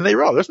 And they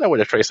roll. There's no way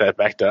to trace that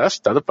back to us.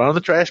 Throw the phone in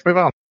the trash, move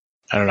on.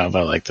 I don't know if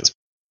I like this.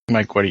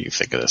 Mike, what do you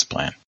think of this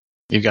plan?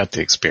 You've got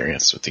the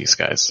experience with these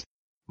guys.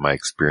 My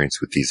experience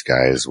with these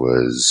guys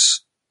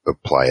was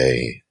apply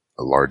a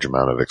large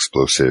amount of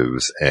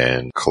explosives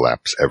and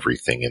collapse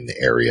everything in the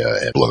area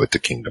and blow it to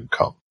Kingdom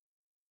Come.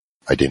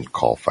 I didn't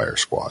call Fire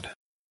Squad.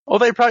 Well,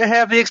 they probably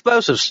have the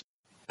explosives.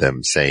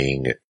 Them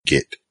saying,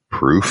 get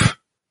proof?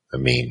 I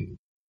mean,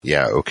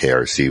 yeah, okay,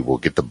 RC, we'll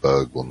get the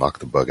bug, we'll knock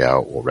the bug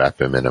out, we'll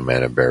wrap him in a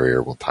mana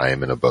barrier, we'll tie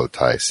him in a bow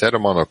tie, set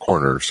him on a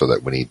corner so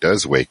that when he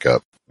does wake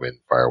up, when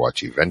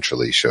Firewatch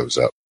eventually shows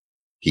up,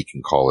 he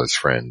can call his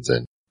friends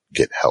and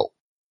get help.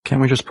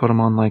 Can't we just put him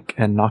on like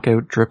a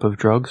knockout drip of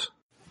drugs?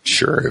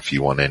 Sure, if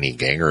you want any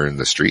ganger in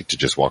the street to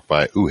just walk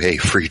by, ooh, hey,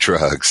 free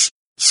drugs,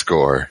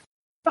 score.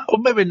 Well,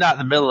 maybe not in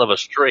the middle of a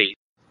street.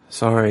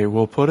 Sorry,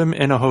 we'll put him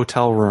in a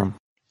hotel room.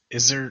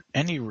 Is there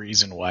any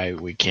reason why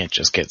we can't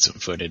just get some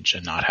footage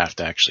and not have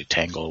to actually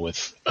tangle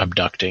with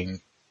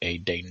abducting a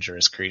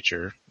dangerous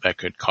creature that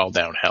could call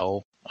down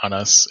hell on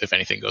us if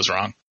anything goes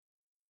wrong?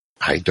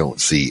 I don't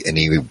see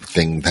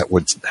anything that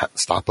would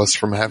stop us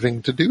from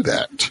having to do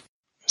that.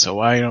 So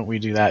why don't we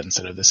do that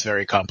instead of this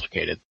very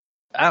complicated?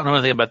 I don't know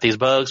anything about these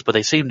bugs, but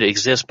they seem to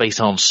exist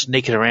based on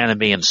sneaking around and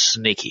being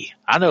sneaky.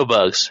 I know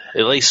bugs,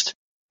 at least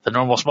the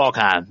normal small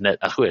kind that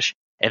I squish,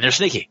 and they're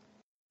sneaky.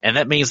 And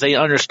that means they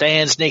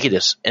understand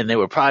sneakiness, and they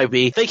would probably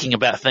be thinking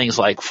about things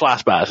like fly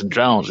spies and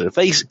drones. And if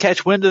they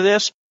catch wind of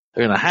this,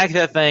 they're going to hack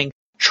that thing,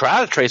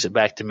 try to trace it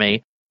back to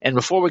me, and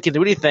before we can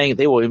do anything,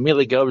 they will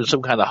immediately go to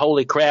some kind of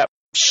holy crap,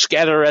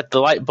 scatter at the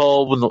light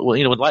bulb when the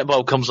light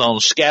bulb comes on,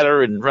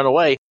 scatter and run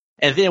away.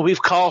 And then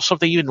we've called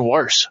something even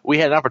worse. We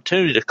had an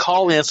opportunity to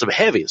call in some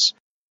heavies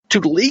to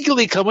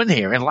legally come in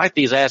here and light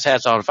these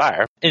asshats on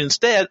fire. And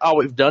instead, all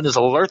we've done is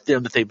alert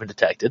them that they've been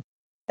detected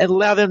and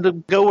allow them to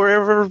go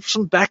wherever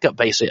some backup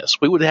base is.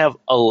 We would have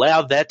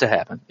allowed that to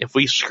happen if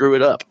we screw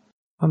it up.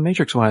 Well,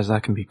 Matrix-wise,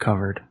 that can be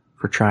covered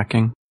for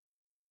tracking.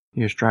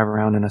 You just drive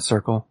around in a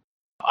circle.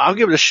 I'll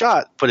give it a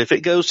shot, but if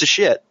it goes to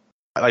shit,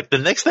 like the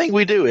next thing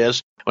we do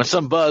is when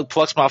some bug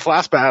plucks my fly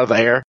spy out of the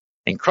air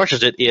and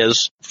crushes it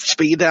is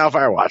speed down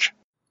Firewatch.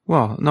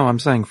 Well, no, I'm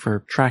saying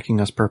for tracking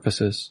us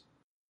purposes.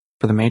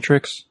 For the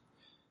Matrix,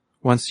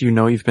 once you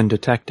know you've been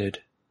detected,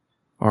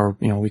 or,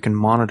 we can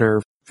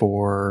monitor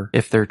for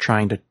if they're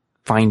trying to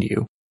find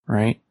you,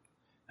 right?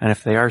 And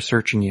if they are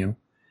searching you,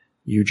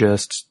 you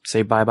just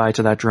say bye-bye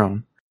to that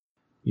drone.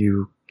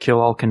 You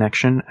kill all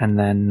connection, and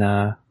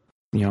then,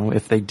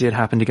 if they did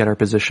happen to get our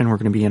position, we're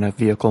going to be in a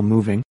vehicle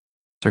moving.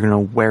 They're going to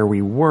know where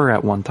we were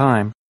at one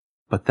time,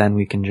 but then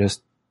we can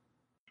just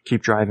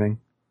keep driving,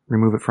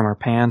 remove it from our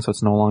pan so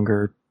it's no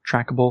longer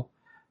trackable,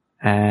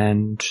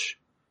 and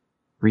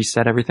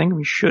reset everything.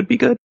 We should be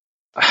good.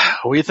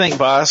 What do you think,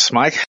 boss?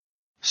 Mike?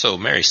 So,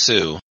 Mary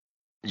Sue,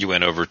 you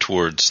went over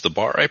towards the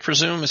bar, I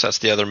presume? Is that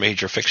the other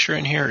major fixture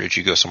in here, or did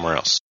you go somewhere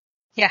else?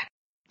 Yeah,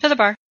 to the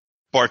bar.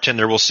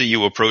 Bartender will see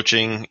you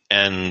approaching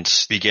and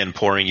begin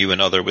pouring you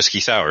another whiskey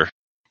sour.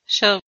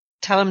 She'll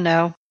tell him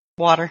no.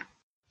 Water.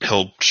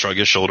 He'll shrug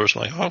his shoulders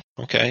like, oh,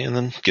 okay, and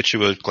then get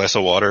you a glass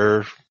of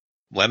water,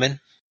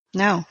 lemon.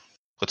 No.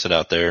 Puts it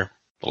out there,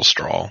 little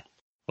straw,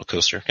 little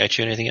coaster. Got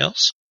you anything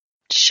else?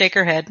 Shake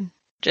her head.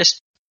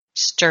 Just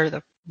stir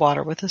the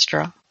water with a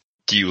straw.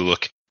 Do you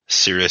look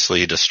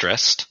seriously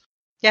distressed?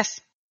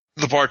 Yes.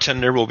 The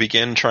bartender will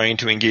begin trying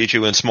to engage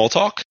you in small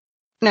talk.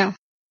 No,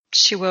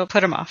 she will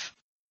put him off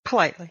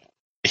politely.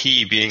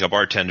 He, being a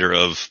bartender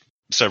of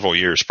several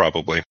years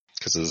probably,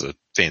 because it's a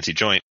fancy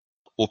joint,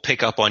 will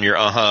pick up on your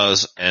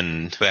uh-huhs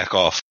and back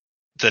off.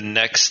 The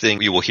next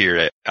thing you will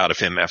hear out of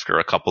him after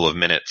a couple of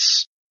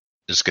minutes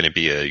is going to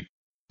be a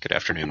 "Good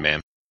afternoon,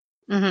 ma'am."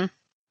 Mm-hmm.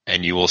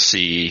 And you will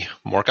see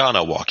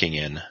Morgana walking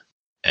in,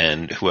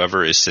 and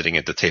whoever is sitting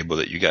at the table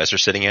that you guys are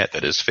sitting at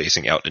that is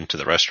facing out into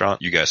the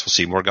restaurant, you guys will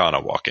see Morgana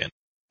walk in.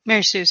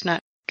 Mary Sue's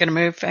not going to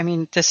move. I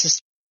mean, this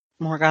is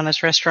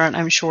Morgana's restaurant.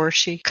 I'm sure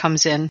she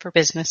comes in for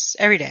business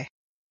every day.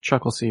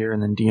 Chuck will see her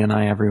and then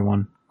DNI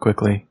everyone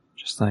quickly.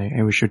 Just like,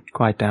 hey, we should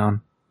quiet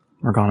down.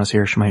 Morgana's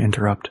here. She might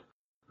interrupt.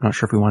 I'm not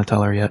sure if we want to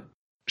tell her yet.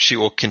 She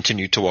will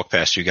continue to walk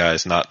past you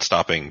guys, not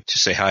stopping to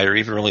say hi or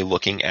even really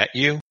looking at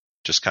you,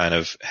 just kind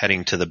of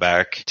heading to the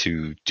back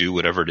to do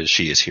whatever it is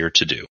she is here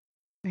to do.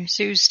 Mary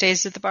Sue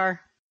stays at the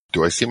bar.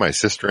 Do I see my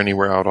sister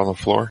anywhere out on the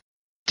floor?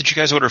 Did you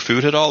guys order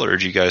food at all, or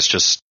did you guys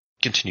just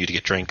continue to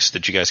get drinks?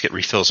 Did you guys get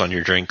refills on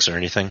your drinks or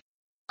anything?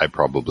 I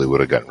probably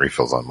would have gotten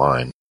refills on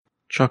mine.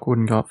 Chuck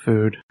wouldn't got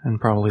food and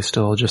probably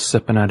still just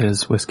sipping at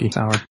his whiskey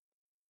sour.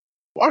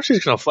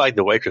 Archie's going to flag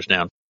the waitress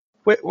down.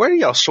 Where do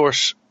y'all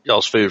source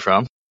y'all's food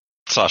from?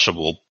 Sasha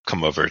will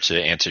come over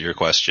to answer your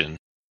question.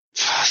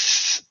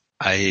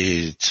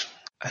 I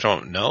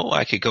don't know.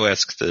 I could go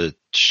ask the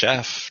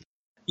chef.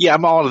 Yeah,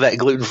 I'm all into that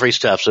gluten-free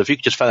stuff, so if you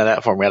could just find that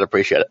out for me, I'd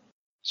appreciate it.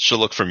 She'll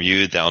look from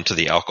you down to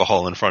the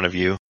alcohol in front of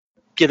you.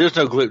 Yeah, there's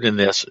no gluten in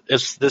this.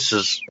 This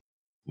is...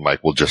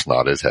 Mike will just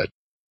nod his head.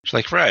 She's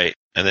like, right.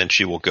 And then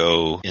she will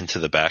go into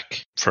the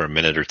back for a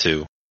minute or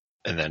two,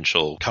 and then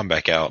she'll come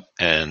back out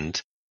and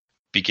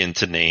begin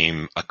to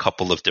name a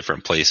couple of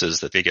different places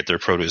that they get their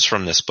produce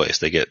from this place.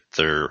 They get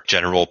their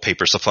general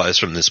paper supplies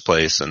from this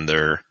place and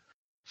their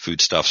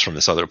foodstuffs from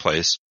this other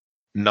place.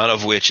 None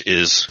of which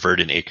is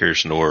Verdant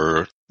Acres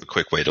nor the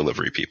Quick Way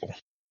delivery people.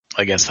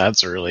 I guess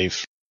that's a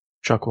relief.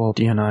 Chuck will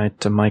DNI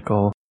to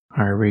Michael.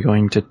 Are we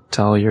going to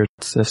tell your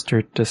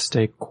sister to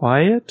stay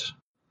quiet?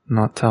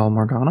 Not tell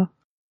Morgana?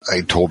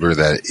 I told her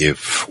that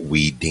if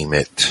we deem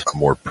it a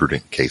more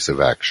prudent case of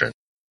action,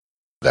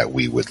 that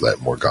we would let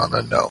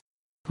Morgana know.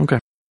 Okay.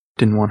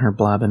 Didn't want her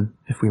blabbing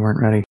if we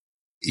weren't ready.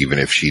 Even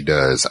if she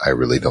does, I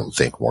really don't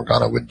think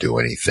Morgana would do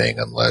anything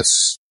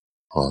unless...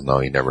 Oh, no,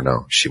 you never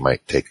know. She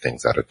might take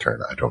things out of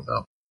turn. I don't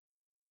know.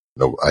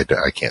 No,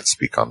 I can't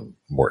speak on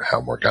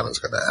how Morgana's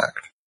going to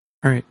act.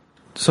 Alright.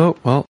 So,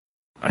 well,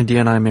 I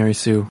DNI Mary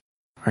Sue.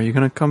 Are you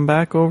going to come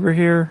back over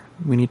here?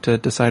 We need to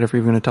decide if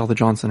we're going to tell the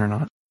Johnson or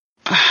not.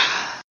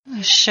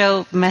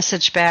 She'll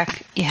message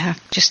back. Yeah,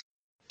 just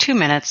 2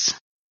 minutes.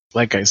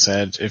 Like I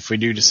said, if we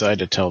do decide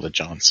to tell the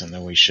Johnson,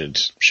 then we should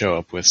show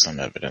up with some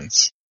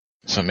evidence.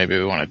 So maybe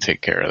we want to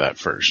take care of that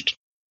first.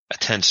 A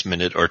tense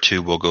minute or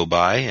two will go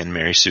by, and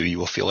Mary Sue, you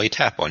will feel a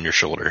tap on your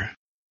shoulder.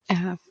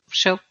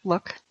 She'll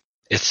look.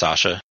 It's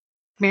Sasha.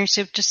 Mary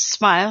Sue just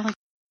smile.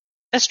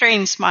 A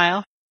strained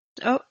smile.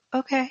 Oh,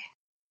 okay.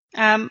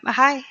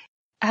 Hi.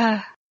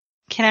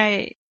 Can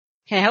I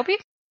help you?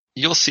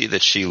 You'll see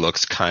that she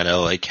looks kind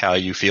of like how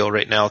you feel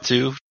right now,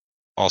 too.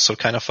 Also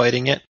kind of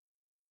fighting it.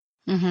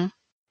 Mm-hmm.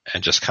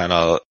 And just kind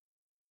of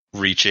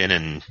reach in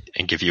and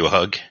give you a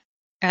hug.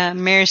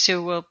 Mary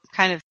Sue will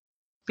kind of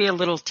be a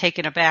little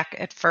taken aback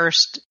at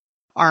first,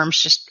 arms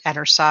just at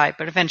her side,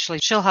 but eventually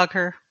she'll hug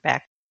her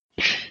back.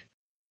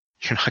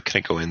 You're not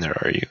going to go in there,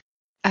 are you?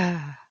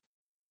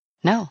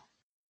 No.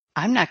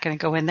 I'm not going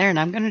to go in there, and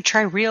I'm going to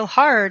try real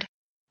hard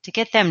to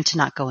get them to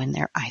not go in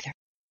there either.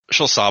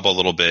 She'll sob a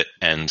little bit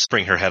and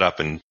bring her head up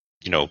and,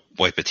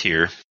 wipe a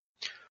tear.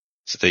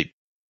 So they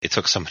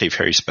took somebody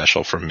very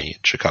special from me in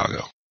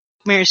Chicago.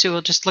 Mary Sue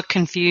will just look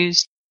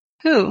confused.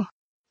 Who?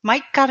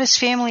 Mike got his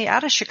family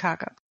out of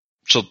Chicago.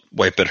 She'll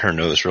wipe at her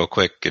nose real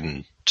quick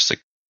and just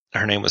like,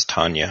 her name was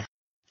Tanya.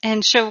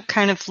 And she'll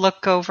kind of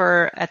look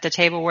over at the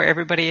table where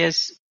everybody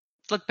is,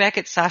 look back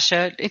at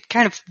Sasha, and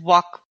kind of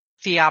walk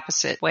the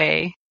opposite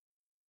way,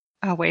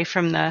 away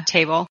from the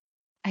table,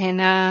 and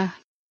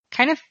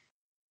kind of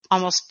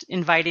almost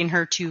inviting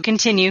her to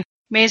continue.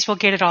 May as well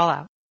get it all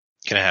out.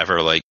 Can I have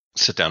her,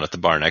 sit down at the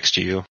bar next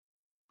to you?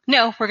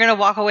 No, we're going to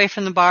walk away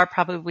from the bar,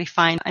 probably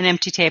find an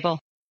empty table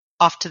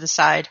off to the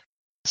side,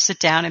 sit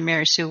down, and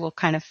Mary Sue will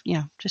kind of,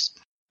 just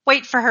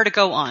wait for her to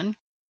go on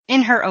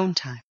in her own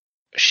time.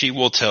 She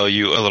will tell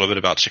you a little bit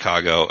about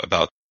Chicago,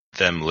 about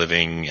them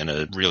living in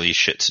a really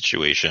shit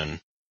situation.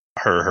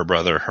 Her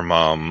brother, her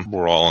mom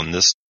were all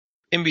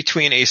in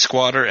between a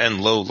squatter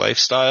and low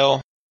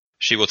lifestyle.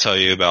 She will tell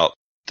you about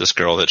this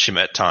girl that she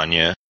met,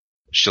 Tanya.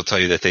 She'll tell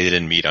you that they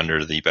didn't meet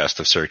under the best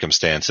of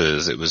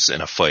circumstances. It was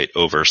in a fight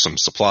over some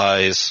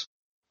supplies,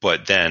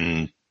 but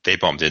then they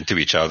bumped into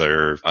each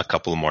other a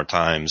couple more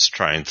times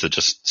trying to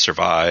just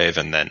survive,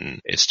 and then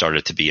it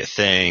started to be a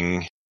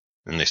thing,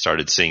 and they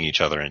started seeing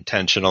each other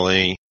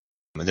intentionally,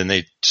 and then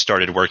they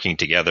started working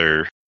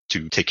together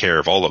to take care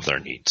of all of their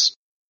needs.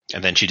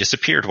 And then she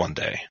disappeared one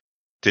day.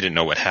 Didn't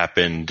know what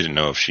happened, didn't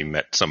know if she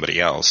met somebody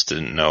else,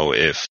 didn't know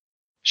if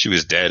she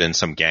was dead in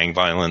some gang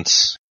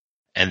violence.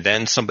 And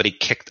then somebody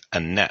kicked a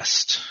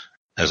nest,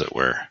 as it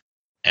were.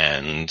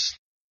 And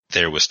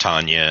there was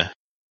Tanya,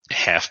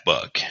 half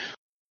bug.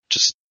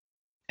 Just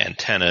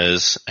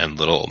antennas and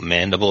little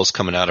mandibles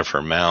coming out of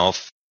her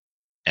mouth.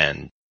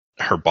 And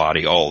her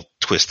body all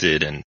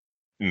twisted and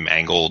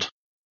mangled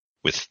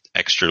with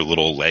extra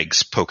little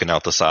legs poking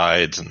out the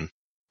sides and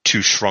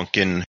 2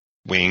 shrunken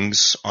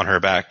wings on her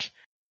back.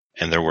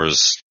 And there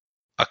was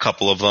a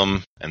couple of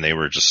them, and they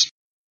were just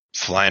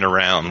flying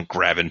around,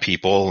 grabbing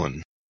people.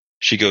 And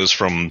she goes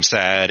from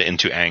sad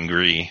into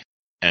angry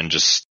and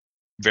just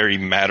very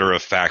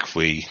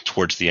matter-of-factly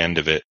towards the end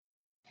of it,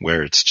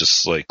 where it's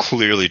just like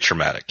clearly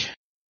traumatic.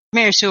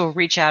 Mary Sue will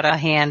reach out a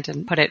hand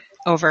and put it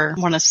over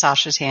one of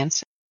Sasha's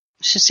hands.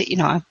 She'll say,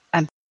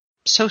 I'm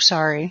so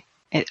sorry.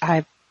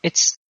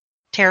 It's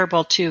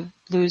terrible to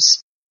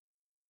lose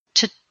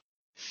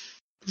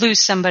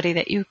somebody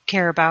that you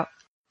care about.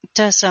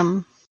 Does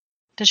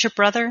your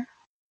brother,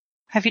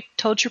 have you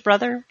told your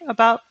brother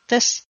about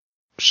this?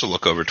 She'll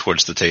look over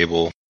towards the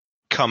table,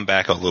 come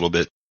back a little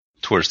bit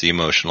towards the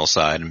emotional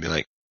side and be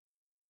like,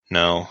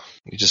 no,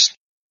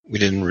 we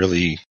didn't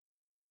really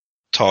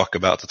talk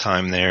about the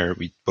time there.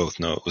 We both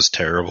know it was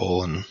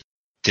terrible and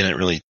didn't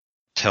really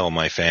tell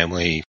my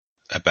family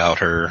about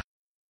her. It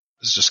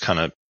was just kind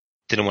of,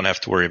 didn't want to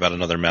have to worry about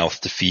another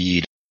mouth to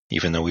feed,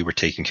 even though we were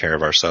taking care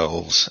of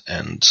ourselves.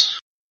 And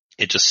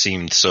it just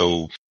seemed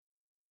so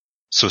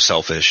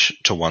selfish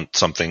to want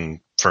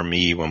something for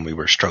me when we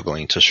were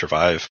struggling to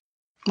survive.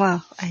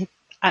 Well,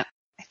 I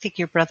think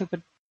your brother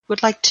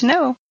would like to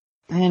know,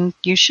 and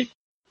you should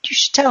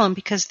tell him,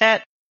 because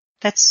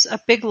that's a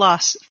big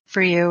loss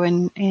for you,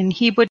 and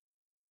he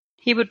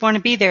would want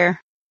to be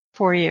there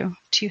for you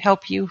to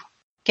help you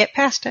get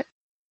past it.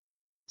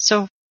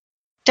 So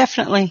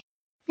definitely,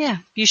 yeah,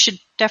 you should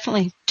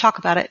definitely talk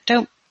about it.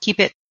 Don't keep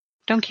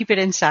it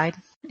inside.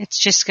 It's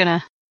just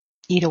gonna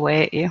eat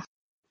away at you.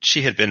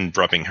 She had been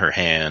rubbing her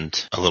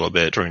hand a little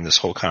bit during this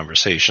whole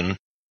conversation.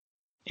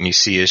 And you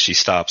see as she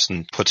stops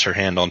and puts her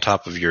hand on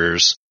top of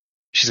yours,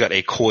 she's got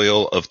a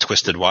coil of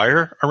twisted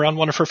wire around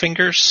one of her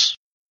fingers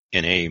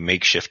in a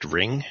makeshift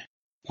ring.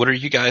 What are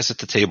you guys at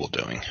the table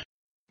doing?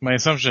 My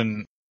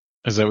assumption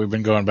is that we've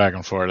been going back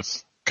and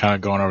forth, kind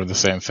of going over the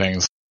same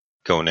things.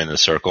 Going in a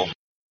circle?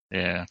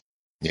 Yeah.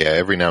 Yeah,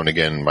 every now and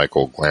again,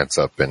 Michael will glance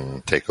up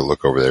and take a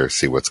look over there,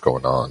 see what's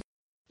going on.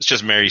 It's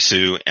just Mary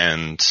Sue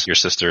and your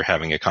sister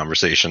having a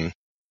conversation.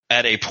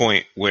 At a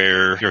point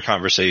where your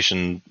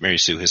conversation, Mary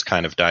Sue, has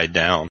kind of died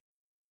down,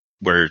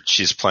 where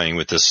she's playing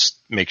with this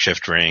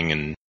makeshift ring,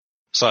 and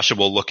Sasha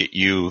will look at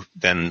you,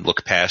 then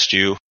look past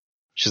you.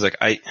 She's like,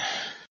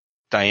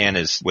 Diane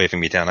is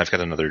waving me down. I've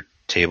got another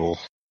table.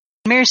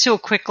 Mary Sue will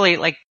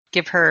quickly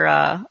give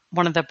her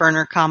one of the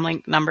burner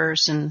comlink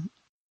numbers and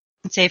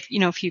say, if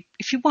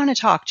you want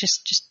to talk,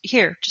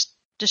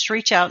 just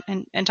reach out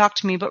and talk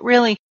to me. But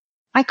really,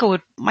 Michael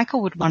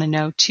would want to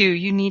know too.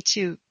 You need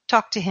to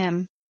talk to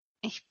him.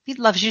 He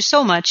loves you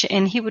so much,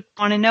 and he would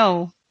want to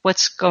know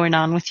what's going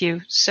on with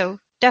you. So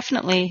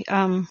definitely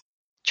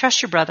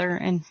trust your brother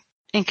and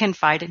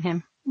confide in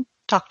him.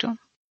 Talk to him.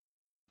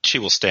 She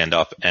will stand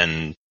up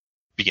and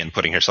begin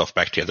putting herself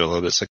back together a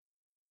little bit. It's like,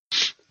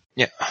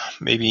 yeah,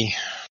 maybe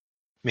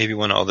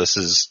when all this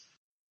is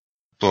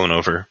blown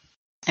over.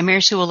 And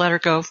Mary Sue will let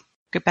her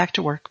get back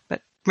to work.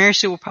 But Mary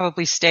Sue will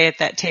probably stay at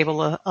that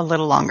table a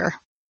little longer.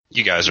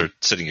 You guys are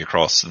sitting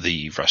across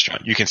the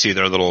restaurant. You can see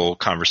their little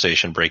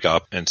conversation break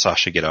up and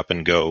Sasha get up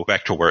and go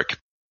back to work.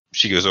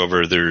 She goes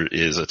over. There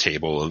is a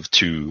table of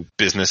 2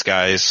 business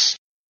guys.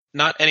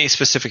 Not any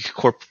specific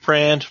corporate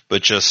brand,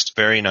 but just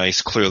very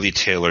nice, clearly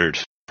tailored,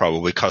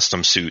 probably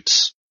custom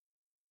suits.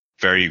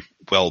 Very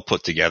well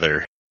put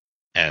together,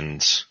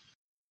 and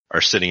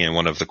are sitting in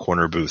one of the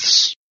corner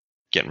booths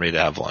getting ready to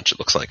have lunch, it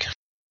looks like.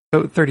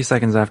 So 30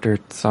 seconds after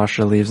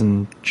Sasha leaves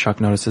and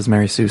Chuck notices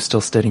Mary Sue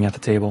still sitting at the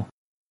table,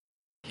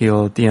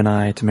 he'll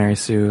D&I to Mary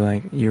Sue,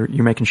 like, you're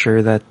making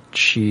sure that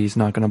she's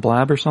not going to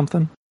blab or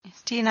something?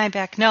 D&I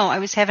back. No, I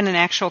was having an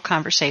actual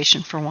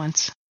conversation for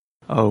once.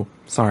 Oh,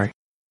 sorry.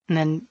 And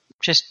then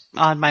just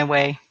on my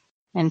way,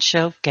 and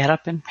she'll get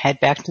up and head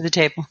back to the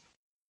table.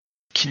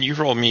 Can you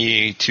roll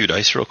me 2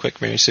 dice real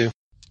quick, Mary Sue?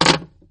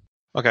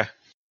 Okay.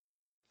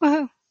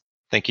 Woohoo.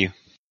 Thank you.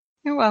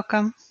 You're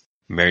welcome.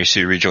 Mary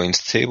Sue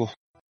rejoins the table.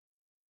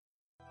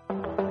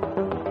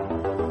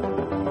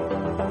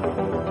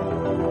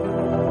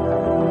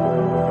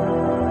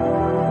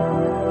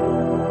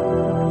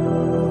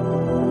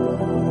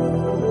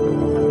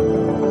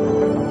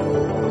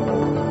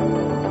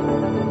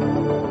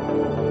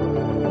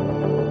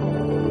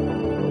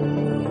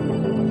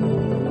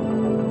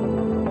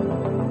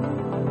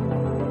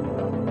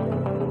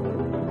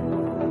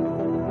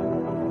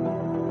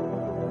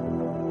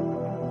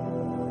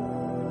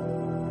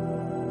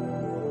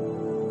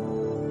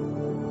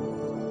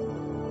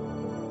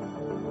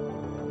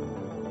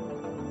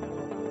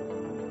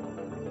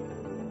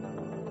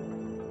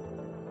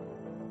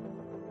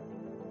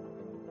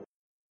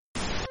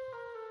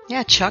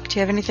 Yeah, Chuck, do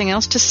you have anything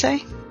else to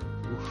say?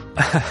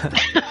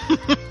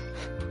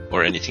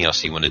 Or anything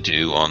else you want to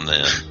do on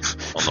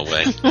the on the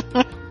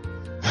way.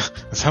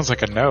 It sounds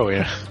like a no,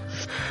 yeah.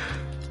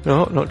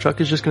 No, Chuck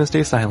is just going to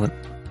stay silent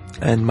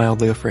and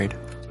mildly afraid.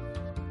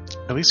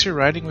 At least you're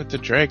riding with the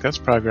Drake. That's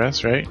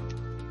progress, right?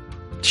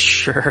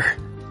 Sure.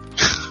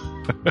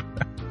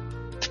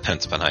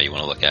 Depends upon how you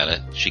want to look at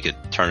it. She could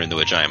turn into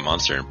a giant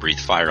monster and breathe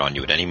fire on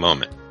you at any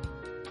moment.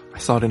 I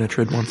saw it in a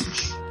Trid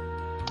once.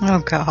 Oh,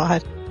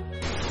 God.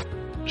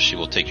 She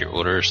will take your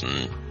orders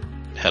and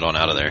head on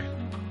out of there.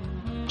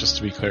 Just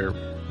to be clear,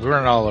 we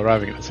weren't all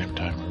arriving at the same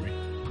time, were we?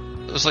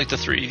 It was like the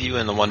three of you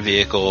in the one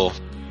vehicle,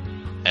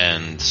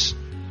 and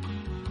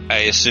I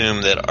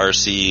assume that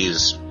RC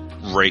is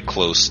right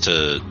close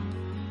to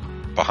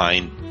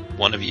behind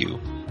one of you.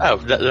 Oh,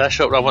 did I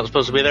show up when I wasn't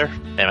supposed to be there?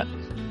 Damn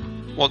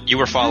it. Well, you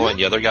were following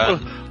the other guy.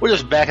 We're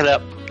just backing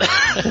up.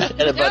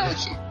 And a button.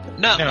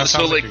 No, Yeah, it so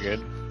sounds like you're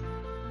good.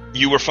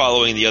 you were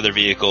following the other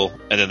vehicle,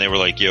 and then they were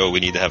like, "Yo, we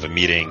need to have a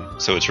meeting."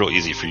 So it's real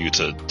easy for you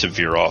to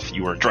veer off.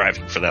 You weren't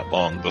driving for that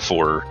long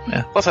before.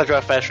 Yeah. Plus, I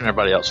drive faster than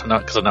everybody else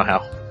because I know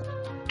how.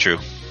 True.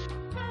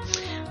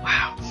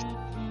 Wow.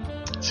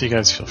 So you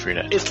guys feel free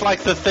to. It's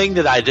like the thing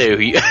that I do.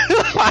 Do you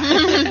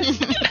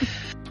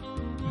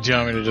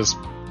want me to just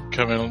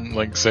come in and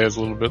like say it's a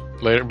little bit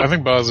later? I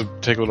think Boz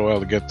would take a little while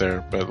to get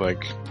there, but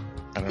like,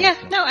 I don't Yeah,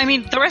 know. no, I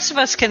mean, the rest of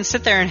us can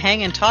sit there and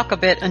hang and talk a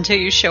bit until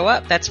you show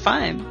up. That's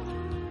fine.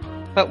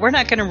 But we're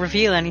not going to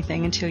reveal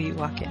anything until you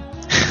walk in.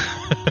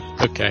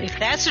 Okay. If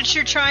that's what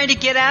you're trying to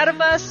get out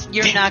of us,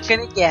 you're not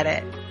going to get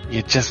it.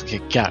 You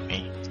got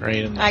me right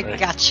in the I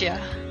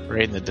gotcha.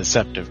 right in the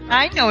deceptive part.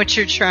 I know what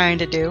you're trying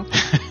to do.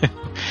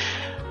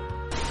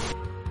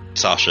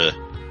 Sasha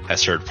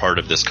has heard part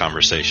of this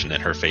conversation,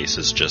 and her face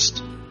is just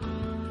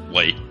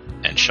white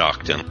and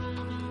shocked and,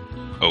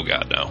 oh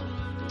god, no.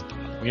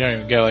 We don't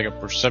even get like a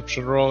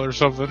perception roll or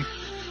something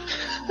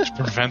to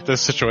prevent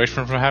this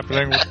situation from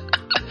happening.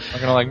 I'm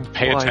gonna like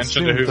pay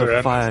attention to who the they're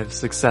at. 5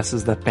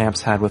 successes that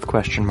Bamps had with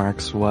question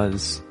marks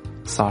was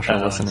Sasha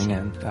Oh, listening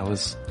in. That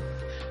was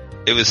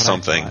It was what I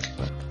something.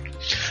 thought,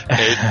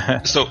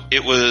 but- So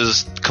it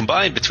was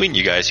combined between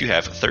you guys. You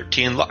have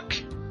 13 luck,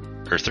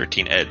 or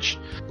 13 edge.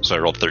 So I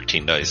rolled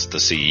 13 dice to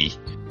see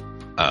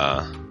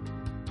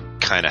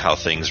kind of how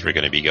things were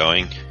going to be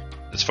going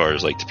as far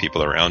as like the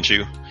people around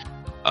you,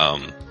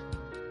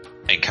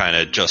 and kind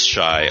of just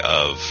shy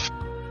of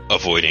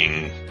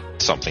avoiding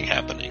something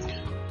happening.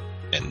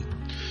 And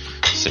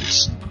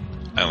since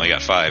I only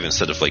got 5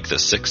 instead of like the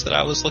 6 that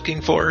I was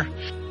looking for,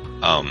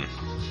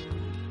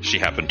 she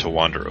happened to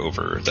wander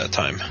over at that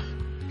time.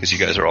 Because you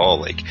guys are all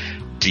like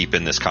deep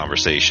in this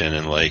conversation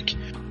and like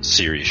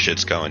serious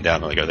shit's going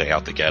down. Like, are they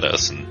out to get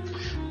us? And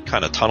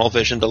kind of tunnel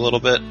visioned a little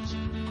bit.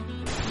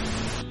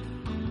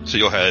 So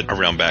you'll head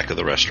around back of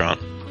the restaurant,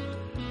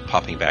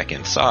 popping back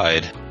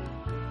inside.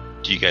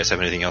 Do you guys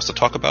have anything else to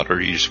talk about, or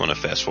do you just want to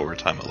fast forward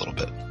time a little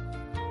bit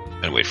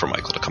and wait for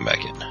Michael to come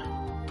back in?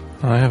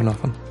 I have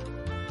nothing.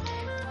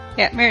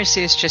 Yeah, Mary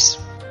Sue's just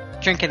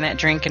drinking that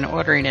drink and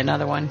ordering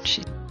another one.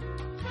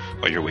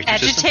 Oh, your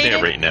waitress isn't there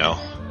Agitated? right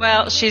now.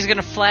 Well, she's going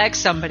to flag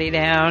somebody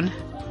down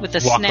with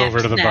a Walk snap. over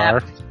to the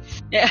snap. bar.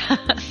 Yeah.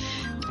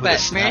 With a But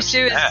snap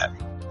snap.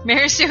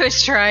 Mary Sue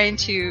is trying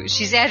to,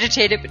 she's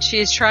agitated, but she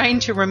is trying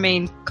to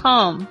remain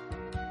calm.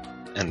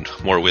 And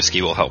more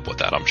whiskey will help with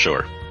that, I'm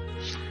sure.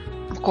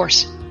 Of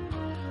course.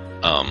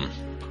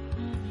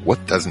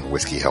 What doesn't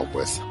whiskey help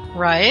with?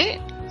 Right?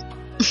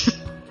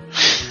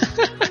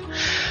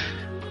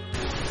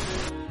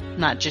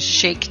 Not just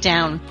shake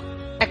down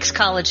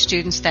ex-college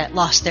students that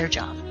lost their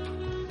job.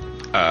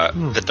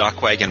 The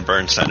Dock Wagon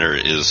Burn Center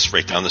is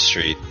right down the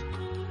street.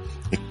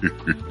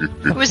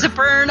 It was a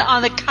burn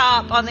on the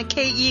cop, on the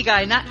KE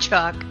guy, not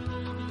Chuck.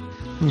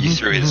 You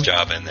threw his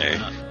job in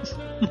there.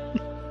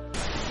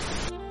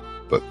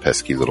 But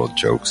pesky little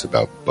jokes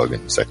about bug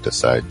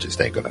insecticide just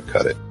ain't gonna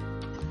cut it.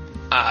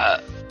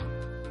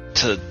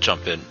 To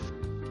jump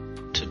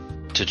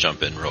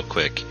in real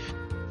quick,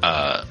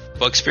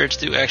 bug spirits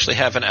do actually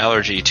have an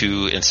allergy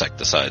to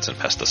insecticides and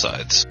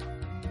pesticides.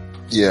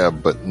 Yeah,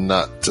 but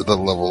not to the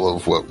level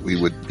of what we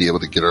would be able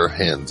to get our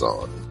hands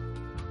on.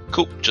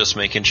 Cool. Just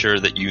making sure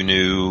that you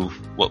knew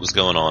what was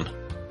going on.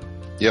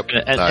 Yep.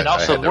 And I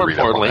also, had to more read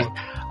up on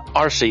importantly,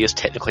 RC is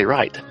technically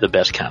right. The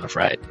best kind of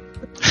right.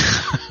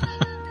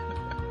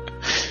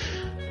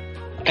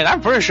 And I'm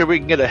pretty sure we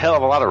can get a hell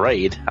of a lot of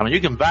raid. I mean, you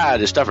can buy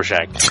the Stuffer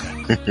Shack.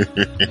 Oh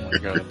my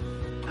god.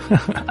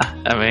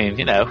 I mean,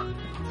 you know.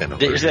 it.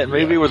 Did you see that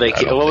movie where they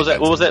killed, what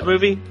was that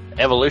movie?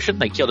 Evolution?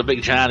 They killed a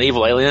big giant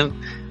evil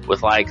alien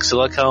with like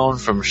silicone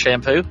from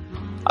shampoo.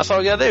 That's all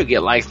we gotta do.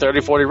 Get like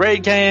 30, 40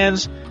 raid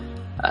cans.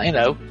 You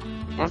know,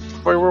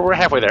 we're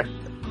halfway there.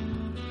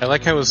 I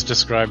like how it was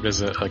described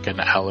as like an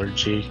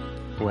allergy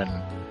when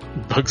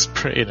bug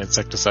spray and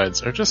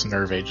insecticides are just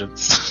nerve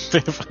agents. They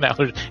have an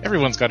allergy.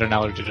 Everyone's got an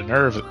allergy to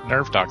nerve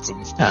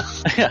toxins.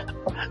 Yeah.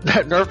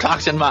 Nerve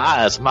toxin in my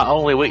eyes, my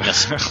only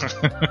weakness.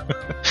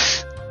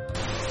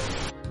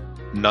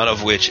 None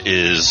of which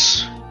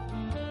is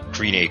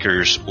Green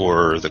Acres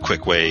or the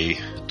Quick Way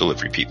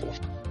delivery people.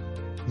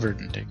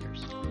 Verdant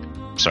takers.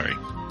 Sorry.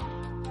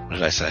 What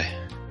did I say?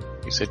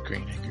 You said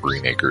green acres.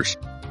 Green Acres.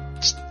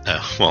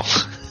 Well,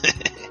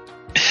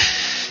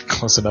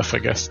 Close enough, I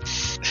guess.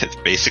 it's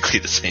basically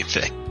the same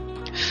thing.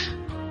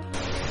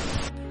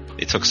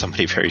 They took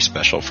somebody very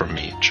special from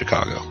me in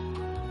Chicago.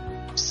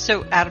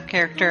 So, out of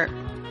character,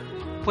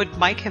 would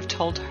Mike have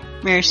told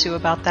Mary Sue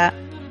about that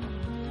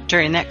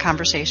during that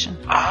conversation?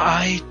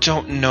 I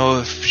don't know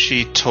if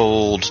she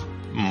told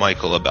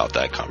Michael about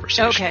that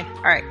conversation. Okay,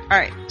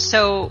 alright.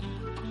 So,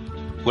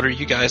 What are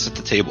you guys at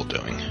the table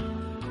doing?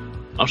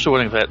 I'm still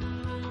waiting for that.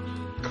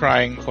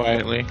 Crying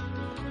quietly.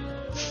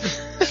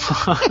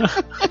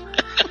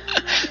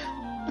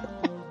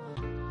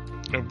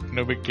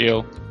 No big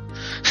deal.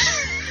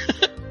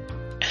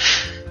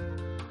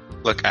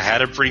 Look, I had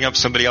to bring up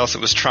somebody else that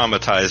was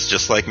traumatized,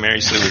 just like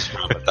Mary Sue was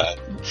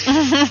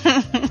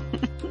traumatized.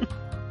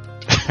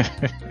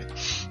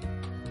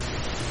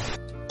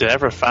 Did I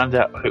ever find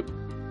out who?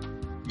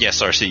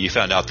 Yes, RC, you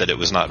found out that it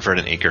was not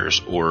Vernon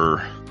Acres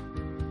or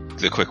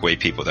the Quick Way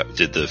people that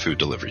did the food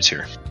deliveries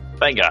here.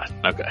 Thank God.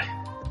 Okay.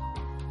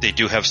 They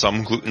do have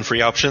some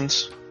gluten-free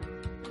options,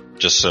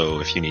 just so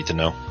if you need to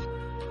know.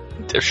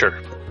 Sure.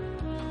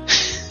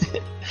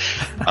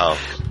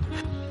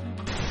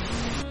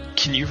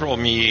 Can you roll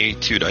me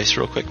 2 dice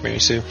real quick, Mary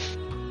Sue?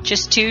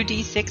 just 2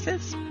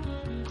 D6s?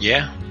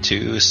 Yeah,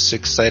 2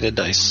 6-sided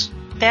dice.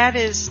 That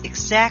is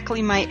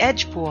exactly my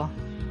edge pool.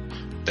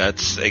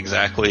 That's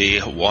exactly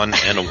 1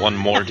 and 1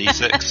 more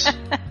D6.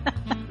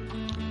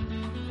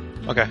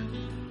 Okay,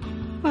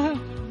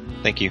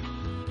 Woohoo. thank you.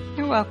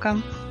 You're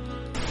welcome.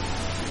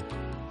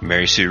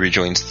 Mary Sue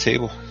rejoins the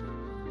table.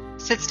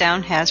 Sits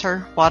down, has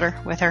her water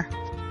with her,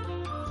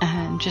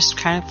 and just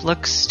kind of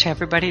looks to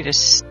everybody to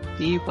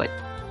see what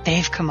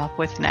they've come up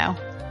with now.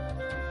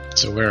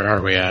 So where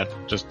are we at?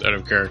 Just out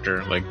of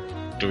character, like,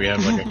 do we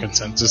have like a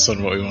consensus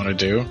on what we want to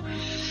do?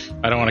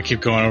 I don't want to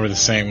keep going over the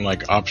same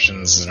like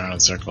options around in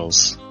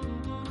circles.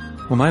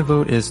 Well, my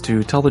vote is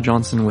to tell the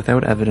Johnson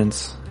without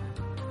evidence.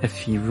 If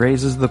he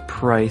raises the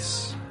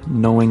price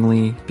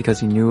knowingly because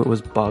he knew it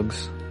was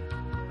bugs,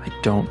 I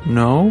don't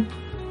know.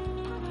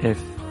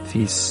 If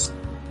he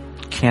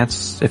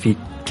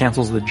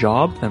cancels the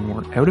job, then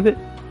we're out of it.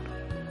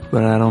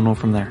 But I don't know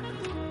from there.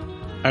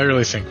 I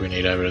really think we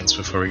need evidence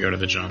before we go to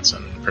the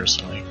Johnson,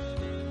 personally.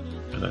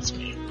 But that's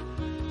me.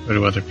 What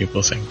do other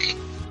people think?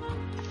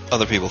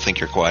 Other people think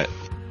you're quiet.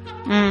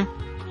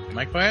 Mm. Am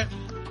I quiet?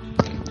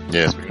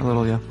 Yes, A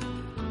little, yeah.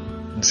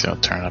 Let's see, I'll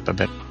turn up a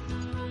bit.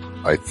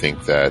 I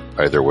think that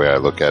either way I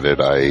look at it,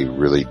 I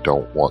really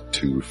don't want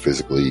to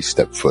physically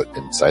step foot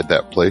inside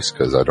that place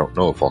because I don't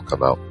know if I'll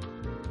come out.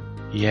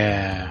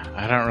 Yeah,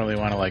 I don't really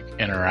want to like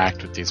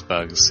interact with these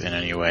bugs in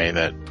any way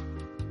that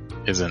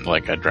isn't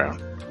like a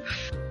drone.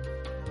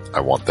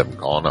 I want them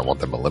gone. I want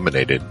them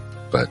eliminated,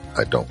 but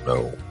I don't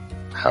know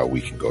how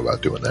we can go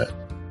about doing that.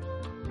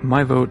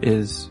 My vote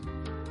is,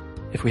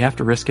 if we have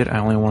to risk it, I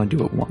only want to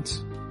do it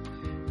once.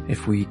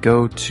 If we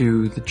go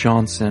to the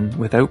Johnson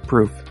without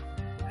proof,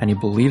 and he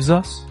believes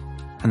us,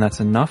 and that's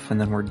enough, and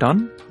then we're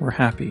done, we're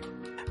happy.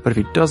 But if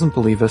he doesn't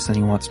believe us and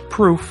he wants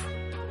proof,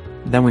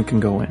 then we can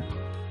go in.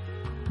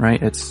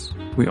 Right?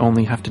 We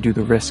only have to do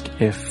the risk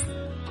if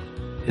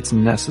it's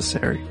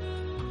necessary.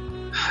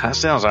 That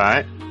sounds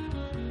alright.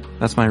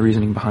 That's my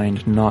reasoning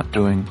behind not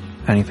doing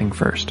anything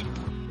first.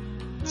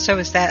 So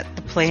is that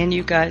the plan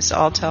you guys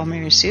all tell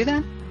Mary Sue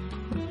then?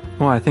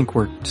 Well, I think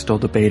we're still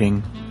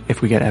debating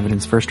if we get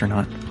evidence first or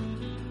not.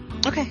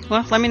 Okay,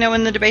 well, let me know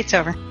when the debate's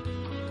over.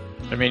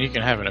 I mean, you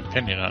can have an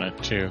opinion on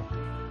it too.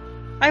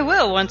 I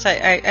will once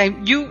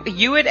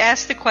you had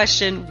asked the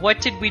question, what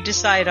did we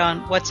decide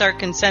on? What's our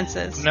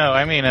consensus? No,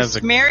 I mean as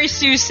a Mary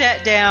Sue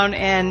sat down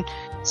and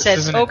said,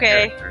 isn't a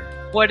okay,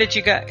 character. what did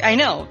you got? I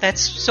know,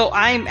 so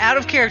I'm out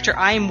of character.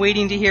 I am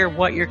waiting to hear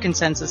what your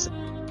consensus is.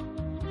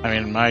 I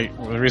mean,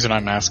 the reason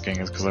I'm asking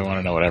is because I want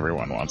to know what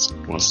everyone wants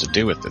to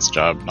do with this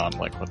job, not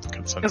like what the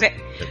consensus Okay.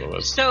 table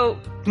is. So,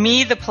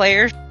 me, the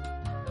player,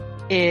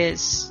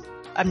 is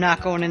I'm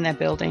not going in that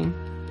building.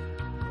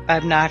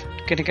 I'm not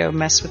gonna go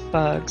mess with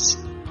bugs.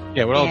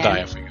 Yeah, we'll all And- die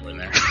if we go in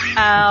there.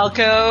 I'll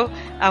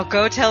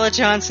go tell a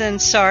Johnson,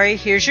 sorry,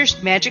 here's your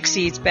magic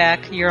seeds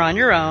back. You're on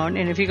your own.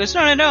 And if he goes,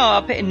 no,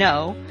 I'll pay,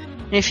 no.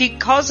 And if he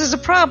causes a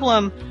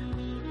problem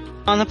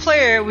on the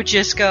player, it would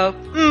just go,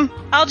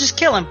 I'll just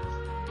kill him.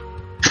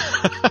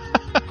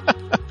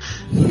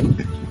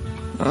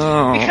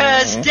 Oh.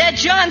 Because dead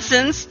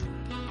Johnsons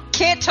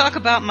can't talk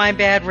about my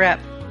bad rep.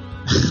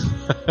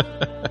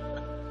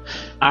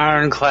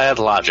 Ironclad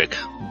logic.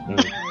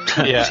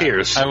 Yeah,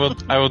 Cheers. I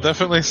will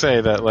definitely say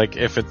that, like,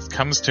 if it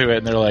comes to it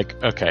and they're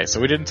like, okay, so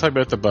we didn't talk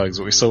about the bugs,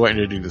 but we still want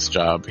you to do this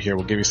job. Here,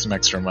 we'll give you some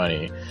extra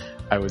money.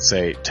 I would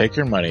say, take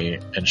your money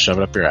and shove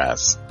it up your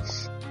ass.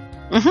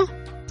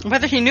 Mm-hmm.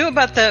 Whether he knew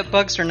about the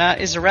bugs or not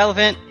is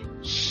irrelevant.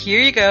 Here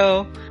you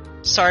go.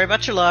 Sorry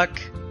about your luck.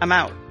 I'm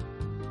out.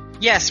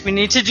 Yes, we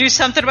need to do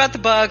something about the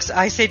bugs.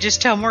 I say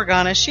just tell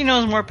Morgana. She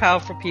knows more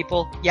powerful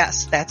people.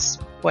 Yes, that's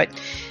what...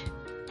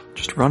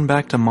 Just run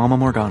back to Mama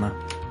Morgana.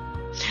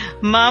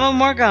 Mama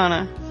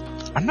Morgana.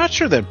 I'm not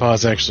sure that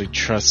Boz actually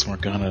trusts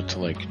Morgana to,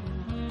 like,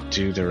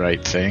 do the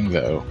right thing,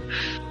 though.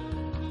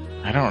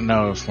 I don't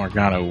know if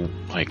Morgana,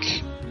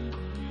 like...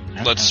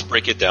 Let's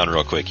break it down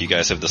real quick. You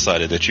guys have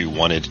decided that you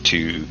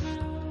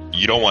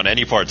don't want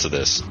any parts of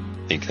this.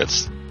 I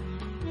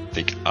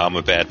think I'm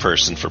a bad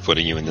person for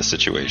putting you in this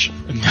situation.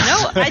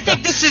 No, I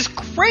think this is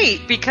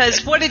great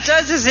because what it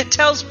does is it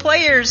tells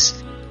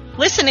players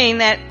listening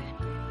that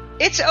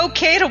it's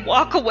okay to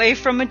walk away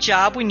from a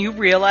job when you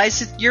realize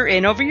that you're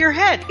in over your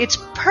head. It's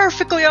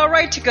perfectly all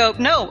right to go,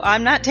 no,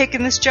 I'm not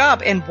taking this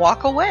job, and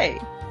walk away.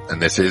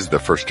 And this is the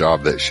first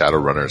job that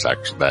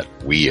that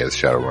we as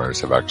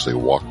Shadowrunners have actually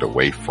walked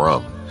away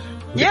from.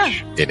 Yeah.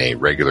 In a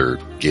regular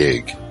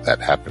gig, that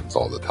happens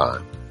all the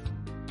time.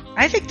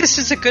 I think this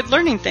is a good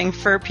learning thing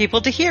for people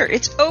to hear.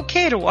 It's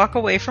okay to walk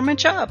away from a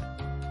job.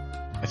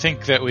 I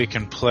think that we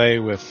can play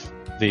with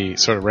the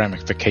sort of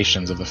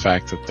ramifications of the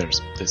fact that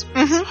there's this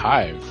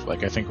hive.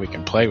 Like, I think we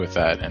can play with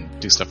that and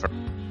do stuff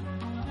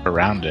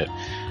around it.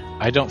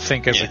 I don't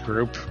think as a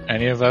group,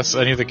 any of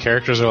the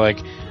characters are like,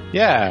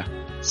 yeah,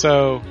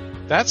 so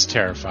that's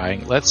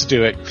terrifying. Let's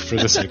do it for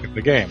the sake of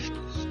the game.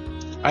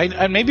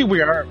 Maybe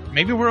we're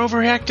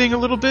overreacting a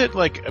little bit.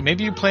 Like,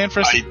 maybe you planned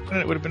for us and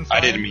it would have been fine.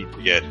 I didn't mean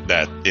to get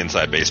that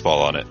inside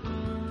baseball on it.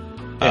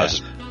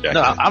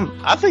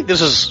 I think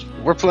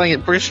we're playing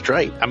it pretty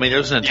straight. I mean,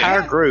 there's an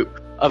entire group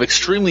of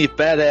extremely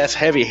badass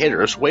heavy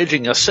hitters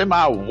waging a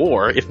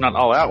semi-war, if not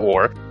all-out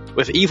war,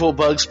 with evil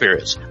bug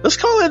spirits. Let's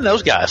call in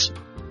those guys.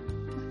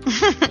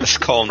 Let's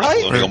call them the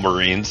Colonial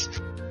Marines.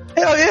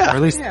 Hell yeah. Or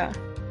at least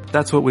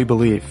that's what we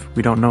believe.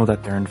 We don't know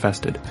that they're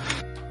infested.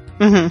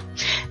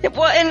 Mm-hmm.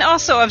 Well, and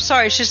also, I'm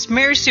sorry, it's just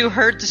Mary Sue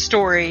heard the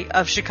story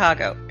of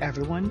Chicago.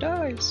 Everyone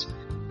dies.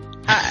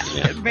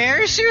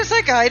 Mary Sue was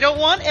like, I don't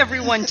want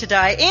everyone to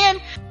die.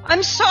 And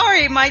I'm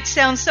sorry, it might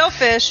sound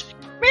selfish.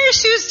 Mary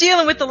Sue's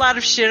dealing with a lot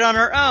of shit on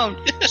her own.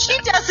 She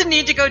doesn't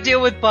need to go deal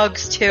with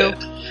bugs, too.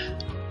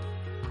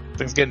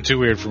 Things getting too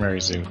weird for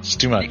Mary Sue. It's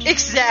too much.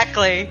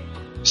 Exactly.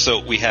 So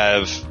we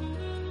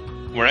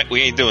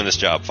ain't doing this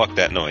job. Fuck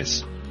that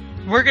noise.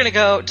 We're gonna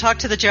go talk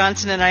to the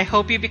Johnson, and I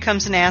hope he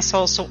becomes an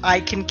asshole so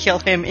I can kill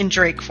him in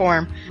Drake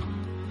form.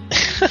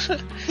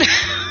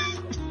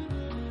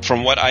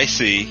 From what I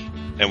see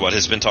and what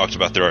has been talked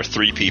about, there are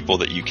 3 people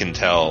that you can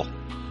tell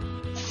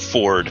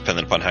for,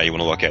 depending upon how you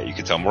want to look at it. You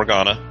can tell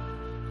Morgana,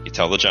 you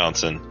tell the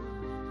Johnson,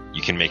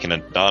 you can make an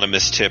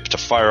anonymous tip to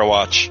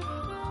Firewatch,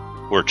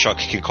 or Chuck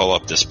can call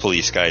up this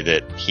police guy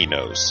that he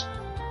knows.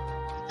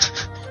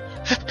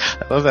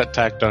 I love that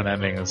tacked on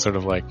ending. It's sort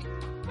of like,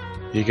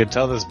 you could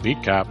tell this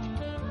beat cop.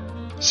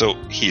 So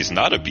he's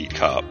not a beat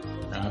cop.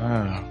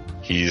 Ah.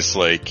 He's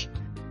like,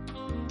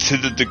 to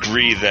the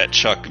degree that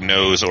Chuck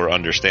knows or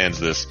understands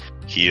this,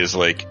 he is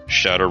like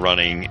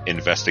Shadowrunning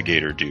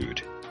investigator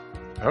dude.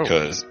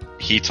 Because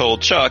he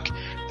told Chuck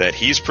that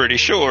he's pretty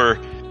sure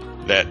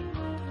that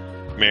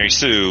Mary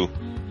Sue,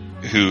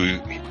 who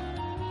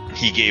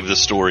he gave the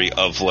story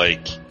of,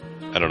 like,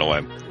 I don't know why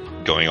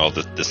I'm going all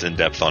this in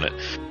depth on it,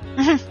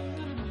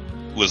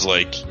 was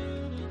like,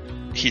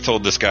 he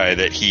told this guy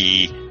that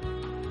he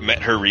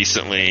met her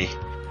recently,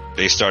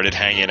 they started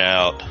hanging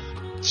out,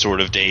 sort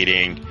of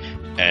dating,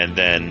 and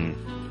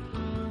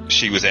then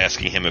she was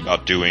asking him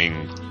about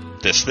doing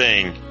this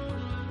thing,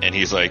 and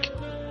he's like,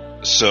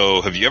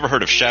 so have you ever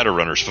heard of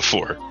Shadowrunners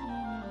before?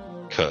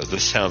 Because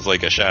this sounds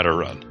like a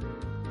Shadowrun.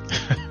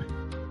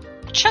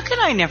 Chuck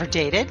and I never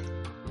dated.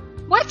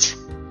 What?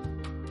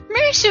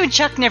 Mary Sue and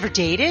Chuck never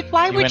dated?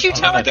 Why would you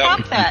tell a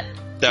cop that?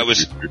 That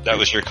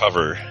was your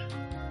cover.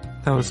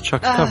 That was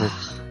Chuck's cover.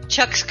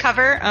 Chuck's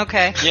cover?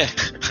 Okay. Yeah,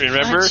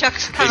 remember?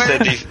 Chuck's cover.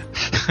 They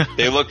said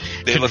they look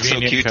so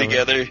cute cover.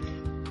 together.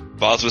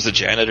 Boz was a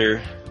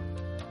janitor.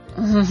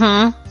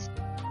 Mm-hmm.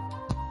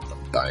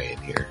 I'm dying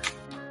here.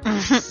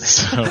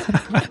 So,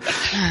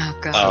 Oh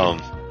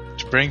God.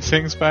 to bring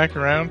things back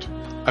around,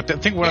 I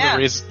think one of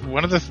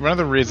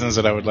the reasons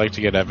that I would like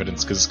to get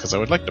evidence because I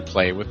would like to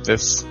play with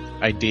this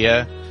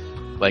idea,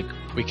 like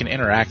we can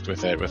interact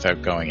with it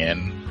without going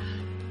in,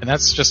 and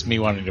that's just me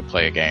wanting to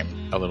play a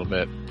game a little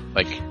bit.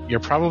 Like, you're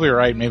probably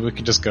right. Maybe we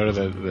could just go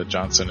to the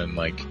Johnson and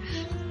like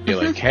be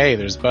like, hey,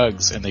 there's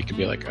bugs, and they could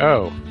be like,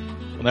 oh,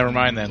 well, never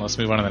mind then. Let's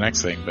move on to the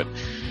next thing. But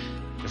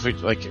if we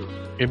like.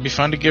 It'd be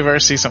fun to give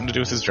RC something to do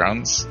with his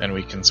drones, and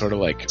we can sort of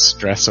like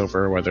stress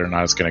over whether or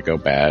not it's going to go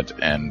bad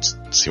and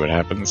see what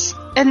happens.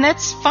 And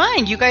that's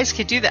fine. You guys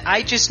could do that.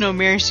 I just know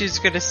Mary Sue's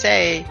going to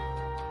say,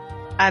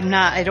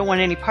 I don't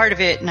want any part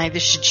of it, neither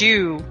should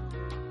you.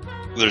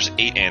 There's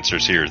 8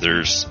 answers here.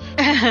 There's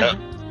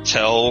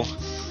tell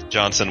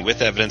Johnson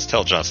with evidence,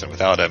 tell Johnson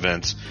without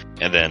evidence,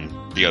 and then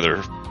the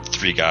other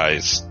 3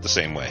 guys the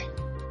same way.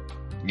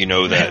 You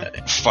know that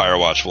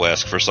Firewatch will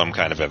ask for some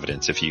kind of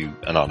evidence if you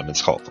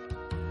anonymous call them.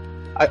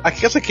 I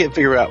guess I can't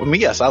figure out. I mean,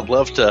 yes, I'd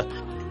love to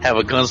have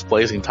a guns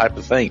blazing type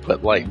of thing,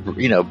 but like,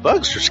 you know,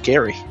 bugs are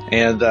scary,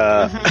 and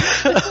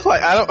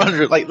like I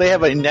don't like they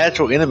have a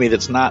natural enemy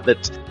that's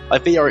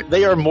like they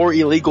are more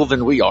illegal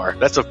than we are.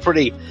 That's a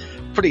pretty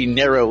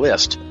narrow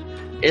list.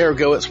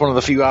 Ergo, it's one of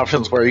the few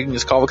options where you can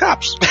just call the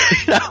cops.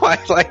 You know,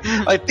 like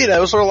you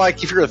know, sort of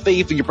like if you're a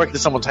thief and you break into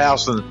someone's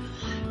house and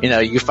you know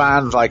you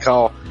find like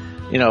all,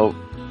 you know,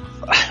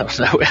 I don't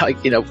know,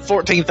 like,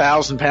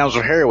 14,000 pounds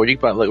of heroin. You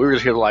can, like, we were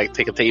just here to like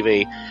take a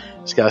TV.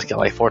 This guy's got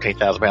like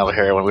 14,000 pounds of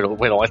heroin. We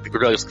don't like the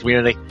drugs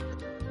community.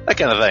 That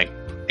kind of thing,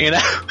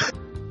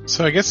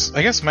 So I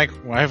guess, Mike,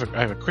 well, I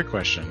have a quick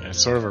question.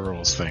 It's sort of a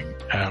rules thing.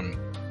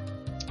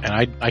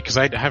 And because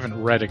I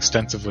haven't read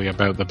extensively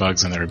about the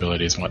bugs and their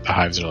abilities and what the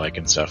hives are like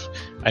and stuff.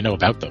 I know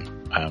about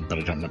them, but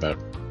I don't know about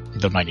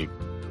the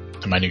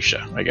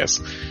minutia, I guess.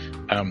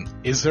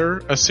 Is there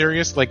a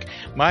serious, like,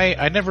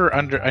 I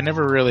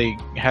never really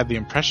had the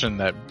impression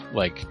that,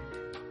 like,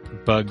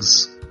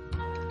 bugs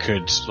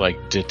could,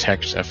 like,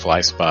 detect a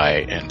fly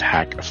spy and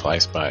hack a fly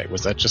spy.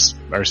 Was that just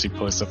RC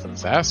pulling stuff in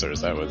his ass, or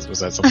was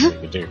that something they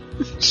could do?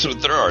 So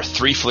there are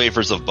 3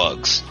 flavors of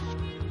bugs.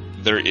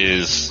 There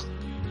is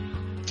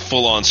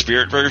full-on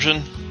spirit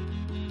version,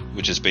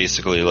 which is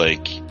basically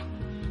like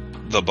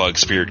the bug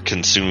spirit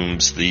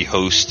consumes the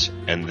host,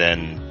 and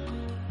then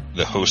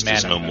the host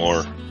is no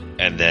more,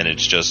 and then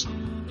it's just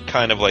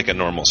kind of like a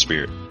normal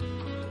spirit.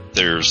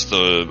 There's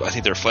I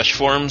think there are flesh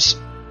forms,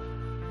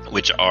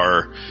 which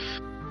are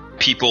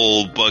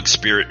people bug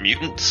spirit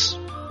mutants,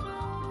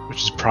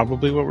 which is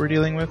probably what we're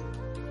dealing with.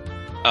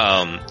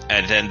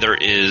 And then there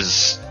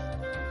is,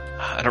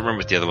 I don't remember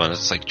what the other one is.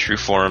 It's like true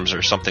forms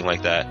or something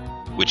like that,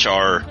 which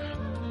are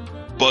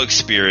bug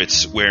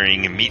spirits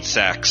wearing meat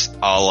sacks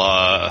a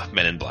la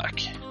Men in Black.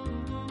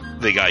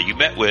 The guy you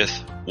met with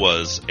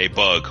was a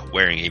bug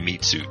wearing a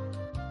meat suit.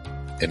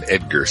 An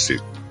Edgar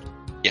suit.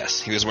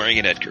 Yes, he was wearing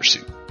an Edgar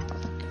suit.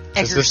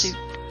 Does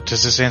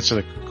this answer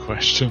the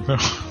question though?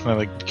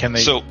 Like, can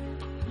they? So,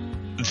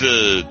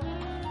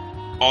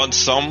 on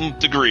some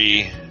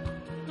degree,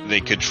 they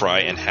could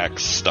try and hack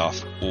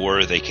stuff,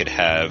 or they could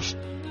have.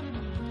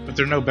 But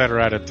they're no better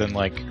at it than,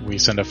 like, we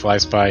send a fly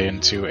spy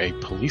into a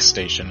police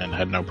station and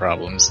had no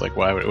problems. Like,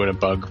 why would a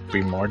bug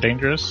be more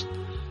dangerous?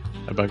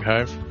 A bug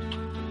hive?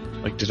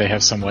 Like, do they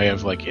have some way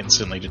of, like,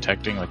 instantly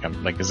detecting,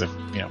 like as if,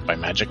 by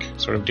magic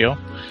sort of deal?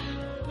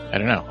 I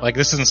don't know. Like,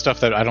 this isn't stuff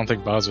that I don't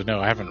think Boz would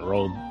know. I haven't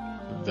rolled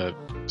the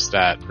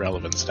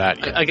relevant stat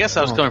yet. I guess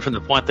I was going from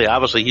the point they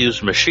obviously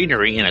use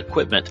machinery and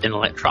equipment and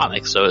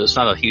electronics, so it's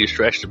not a huge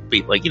stretch to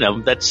be, like,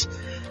 that's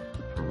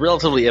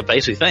relatively a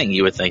basic thing,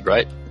 you would think,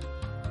 right?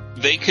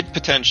 They could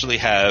potentially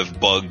have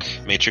bug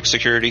matrix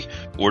security,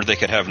 or they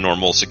could have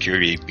normal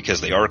security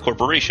because they are a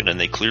corporation and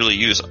they clearly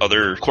use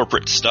other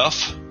corporate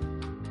stuff.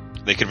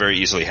 They could very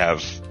easily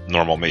have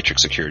normal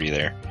matrix security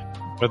there.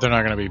 But they're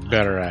not going to be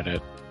better at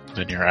it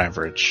than your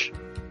average.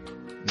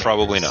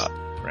 Probably not.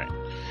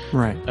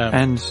 Right.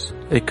 And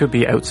it could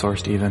be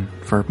outsourced even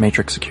for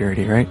matrix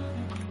security, right?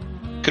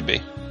 Could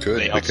be. Could,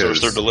 they because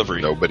outsource their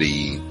delivery.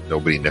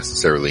 Nobody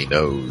necessarily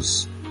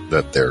knows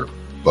that they're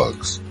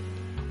bugs.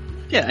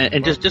 Yeah,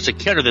 and just to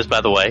counter this,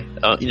 by the way,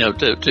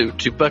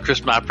 to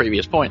buttress my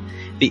previous point,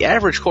 the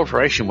average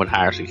corporation would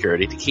hire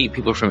security to keep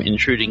people from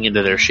intruding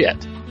into their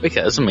shit.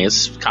 Because,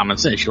 it's common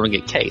sense, you want to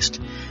get cased.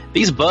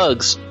 These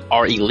bugs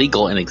are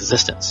illegal in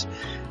existence.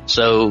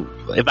 So,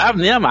 if I'm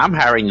them, I'm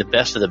hiring the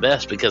best of the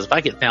best, because if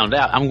I get found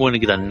out, I'm going to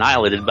get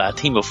annihilated by a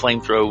team of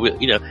flamethrower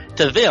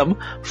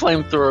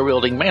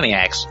wielding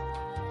maniacs.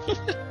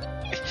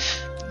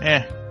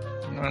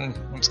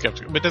 I'm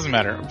skeptical, but it doesn't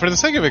matter. For the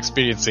sake of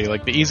expediency,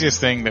 like, the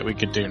easiest thing that we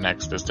could do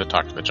next is to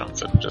talk to the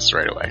Johnson just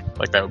right away.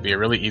 Like, that would be a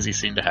really easy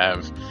scene to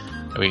have.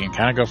 We can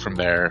kind of go from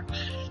there.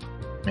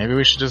 Maybe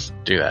we should just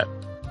do that.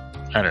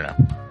 I don't know.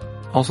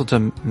 Also, to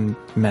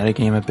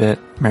metagame a bit,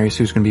 Mary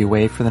Sue's going to be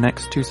away for the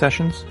next 2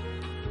 sessions.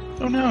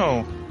 Oh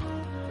no.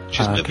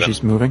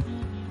 She's moving.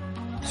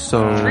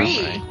 So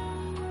 3.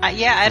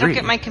 I don't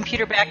get my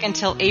computer back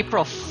until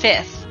April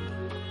 5th.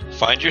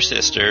 Find your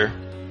sister,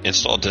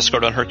 install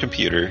Discord on her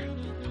computer.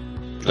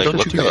 Like, Don't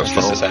look, you got a this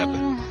phone? has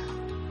happened.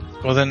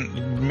 Well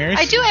then, Mary.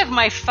 I do have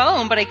my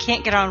phone, but I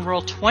can't get on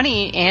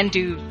Roll20 and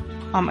do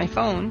on my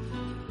phone.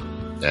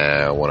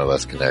 One of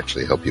us can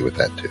actually help you with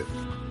that too.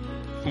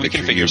 We Make can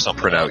sure figure you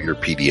something print out. out your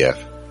PDF.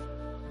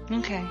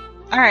 Okay.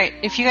 All right.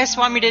 If you guys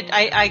want me to,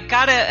 I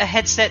got a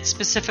headset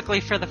specifically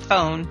for the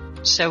phone,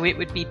 so it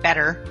would be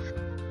better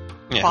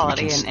Yeah,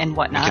 quality we can, and we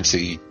whatnot. can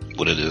see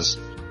what it is.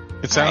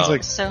 It sounds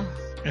like So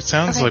it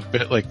sounds Okay. like a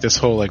bit like this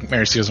whole, like,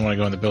 Mary Sue doesn't want to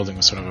go in the building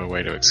was sort of a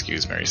way to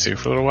excuse Mary Sue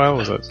for a little while.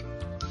 Was it?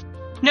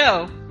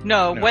 no.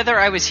 Whether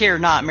I was here or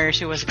not, Mary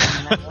Sue wasn't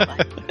coming that whole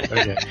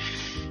time.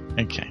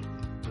 Okay.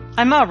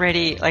 I'm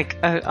already like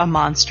a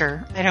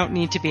monster. I don't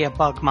need to be a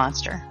bug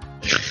monster.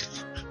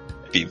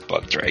 Be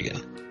Bug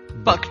Dragon.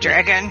 Bug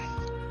dragon.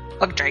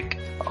 Bug drake.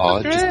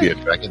 Oh, just be a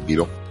dragon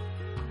beetle.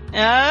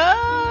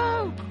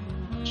 Oh.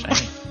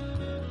 Shiny.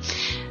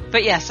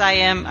 But yes, I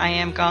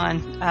am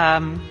gone.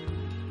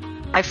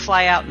 I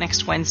fly out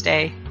next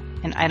Wednesday,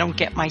 and I don't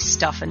get my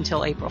stuff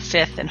until April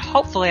 5th, and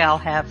hopefully I'll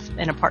have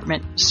an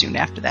apartment soon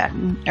after that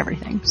and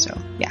everything. So,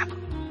 yeah.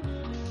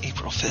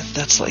 April 5th,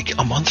 that's like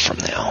a month from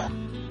now.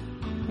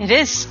 It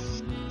is.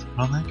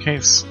 Well, in that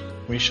case,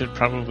 we should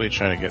probably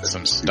try to get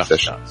some 2 stuff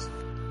sessions.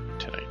 done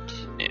tonight.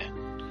 Yeah.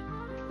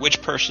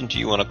 Which person do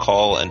you want to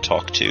call and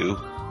talk to?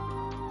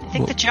 I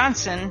think the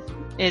Johnson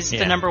is Yeah.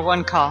 the number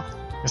 1 call.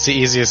 It's the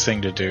easiest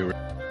thing to do.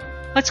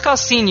 Let's call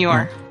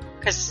Senior.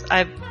 Because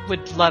I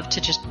would love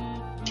to just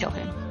kill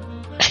him.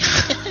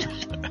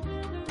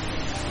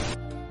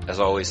 As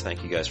always,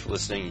 thank you guys for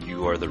listening.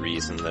 You are the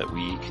reason that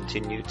we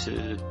continue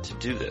to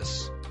do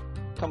this.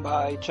 Come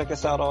by, check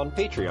us out on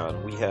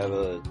Patreon. We have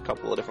a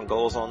couple of different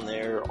goals on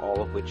there,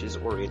 all of which is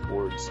oriented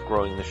towards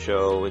growing the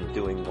show and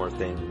doing more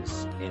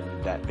things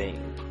in that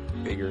vein.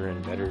 Bigger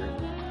and better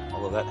and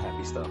all of that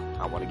happy stuff.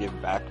 I want to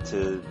give back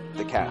to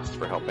the cast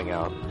for helping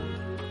out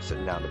and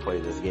sitting down to play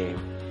this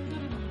game.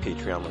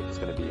 Patreon link is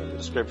going to be in the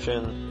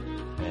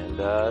description.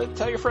 And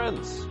tell your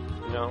friends.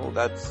 You know,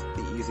 that's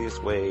the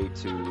easiest way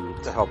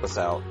to help us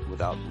out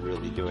without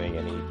really doing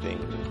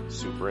anything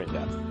super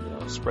in-depth. You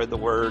know, spread the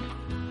word.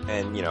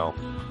 And, you know,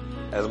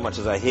 as much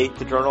as I hate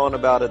to drone on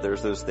about it,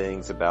 there's those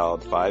things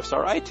about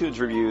 5-star iTunes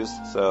reviews,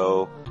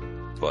 so...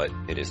 But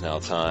it is now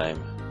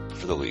time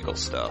for the legal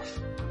stuff.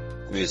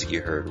 The music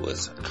you heard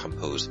was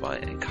composed by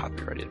and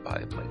copyrighted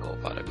by Michael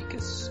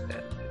Vadamikis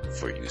and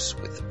for use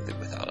with the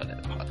Without a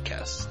Net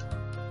podcast.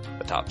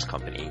 The Topps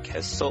Company Inc.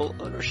 has sole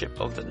ownership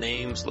of the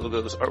names,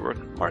 logos,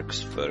 artwork,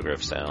 marks,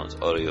 photograph, sounds,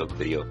 audio,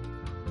 video,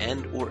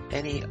 and or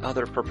any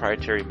other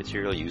proprietary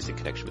material used in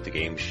connection with the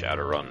game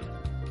Shadowrun.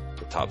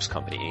 The Topps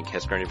Company Inc.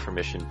 has granted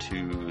permission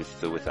to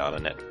the Without a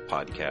Net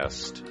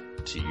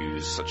podcast to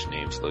use such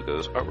names,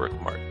 logos,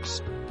 artwork, marks,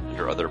 and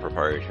or other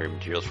proprietary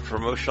materials for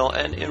promotional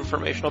and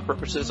informational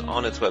purposes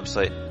on its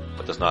website,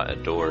 but does not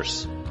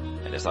endorse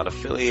and is not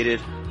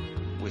affiliated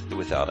with the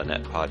Without a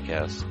Net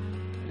podcast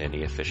in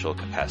any official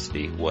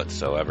capacity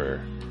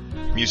whatsoever.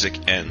 Music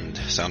and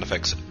sound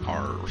effects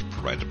are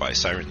provided by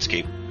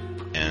Sirenscape,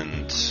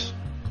 and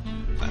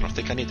I don't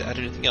think I need to add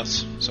anything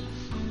else, so...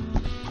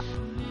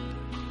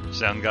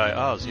 Sound Guy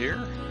Oz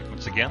here.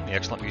 Once again, the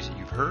excellent music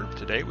you've heard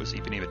today was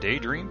Ipanema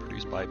Daydream,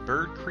 produced by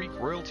Bird Creek,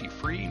 royalty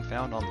free and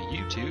found on the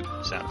YouTube.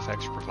 Sound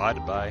effects are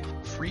provided by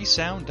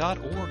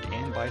freesound.org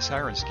and by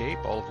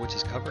Sirenscape, all of which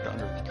is covered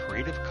under the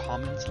Creative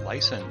Commons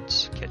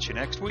license. Catch you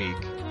next week.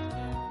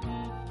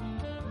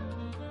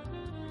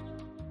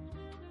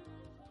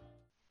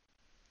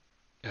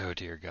 Oh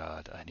dear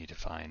God, I need to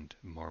find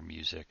more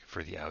music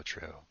for the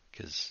outro,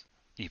 because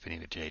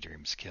Ipanema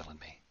Daydream's killing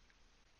me.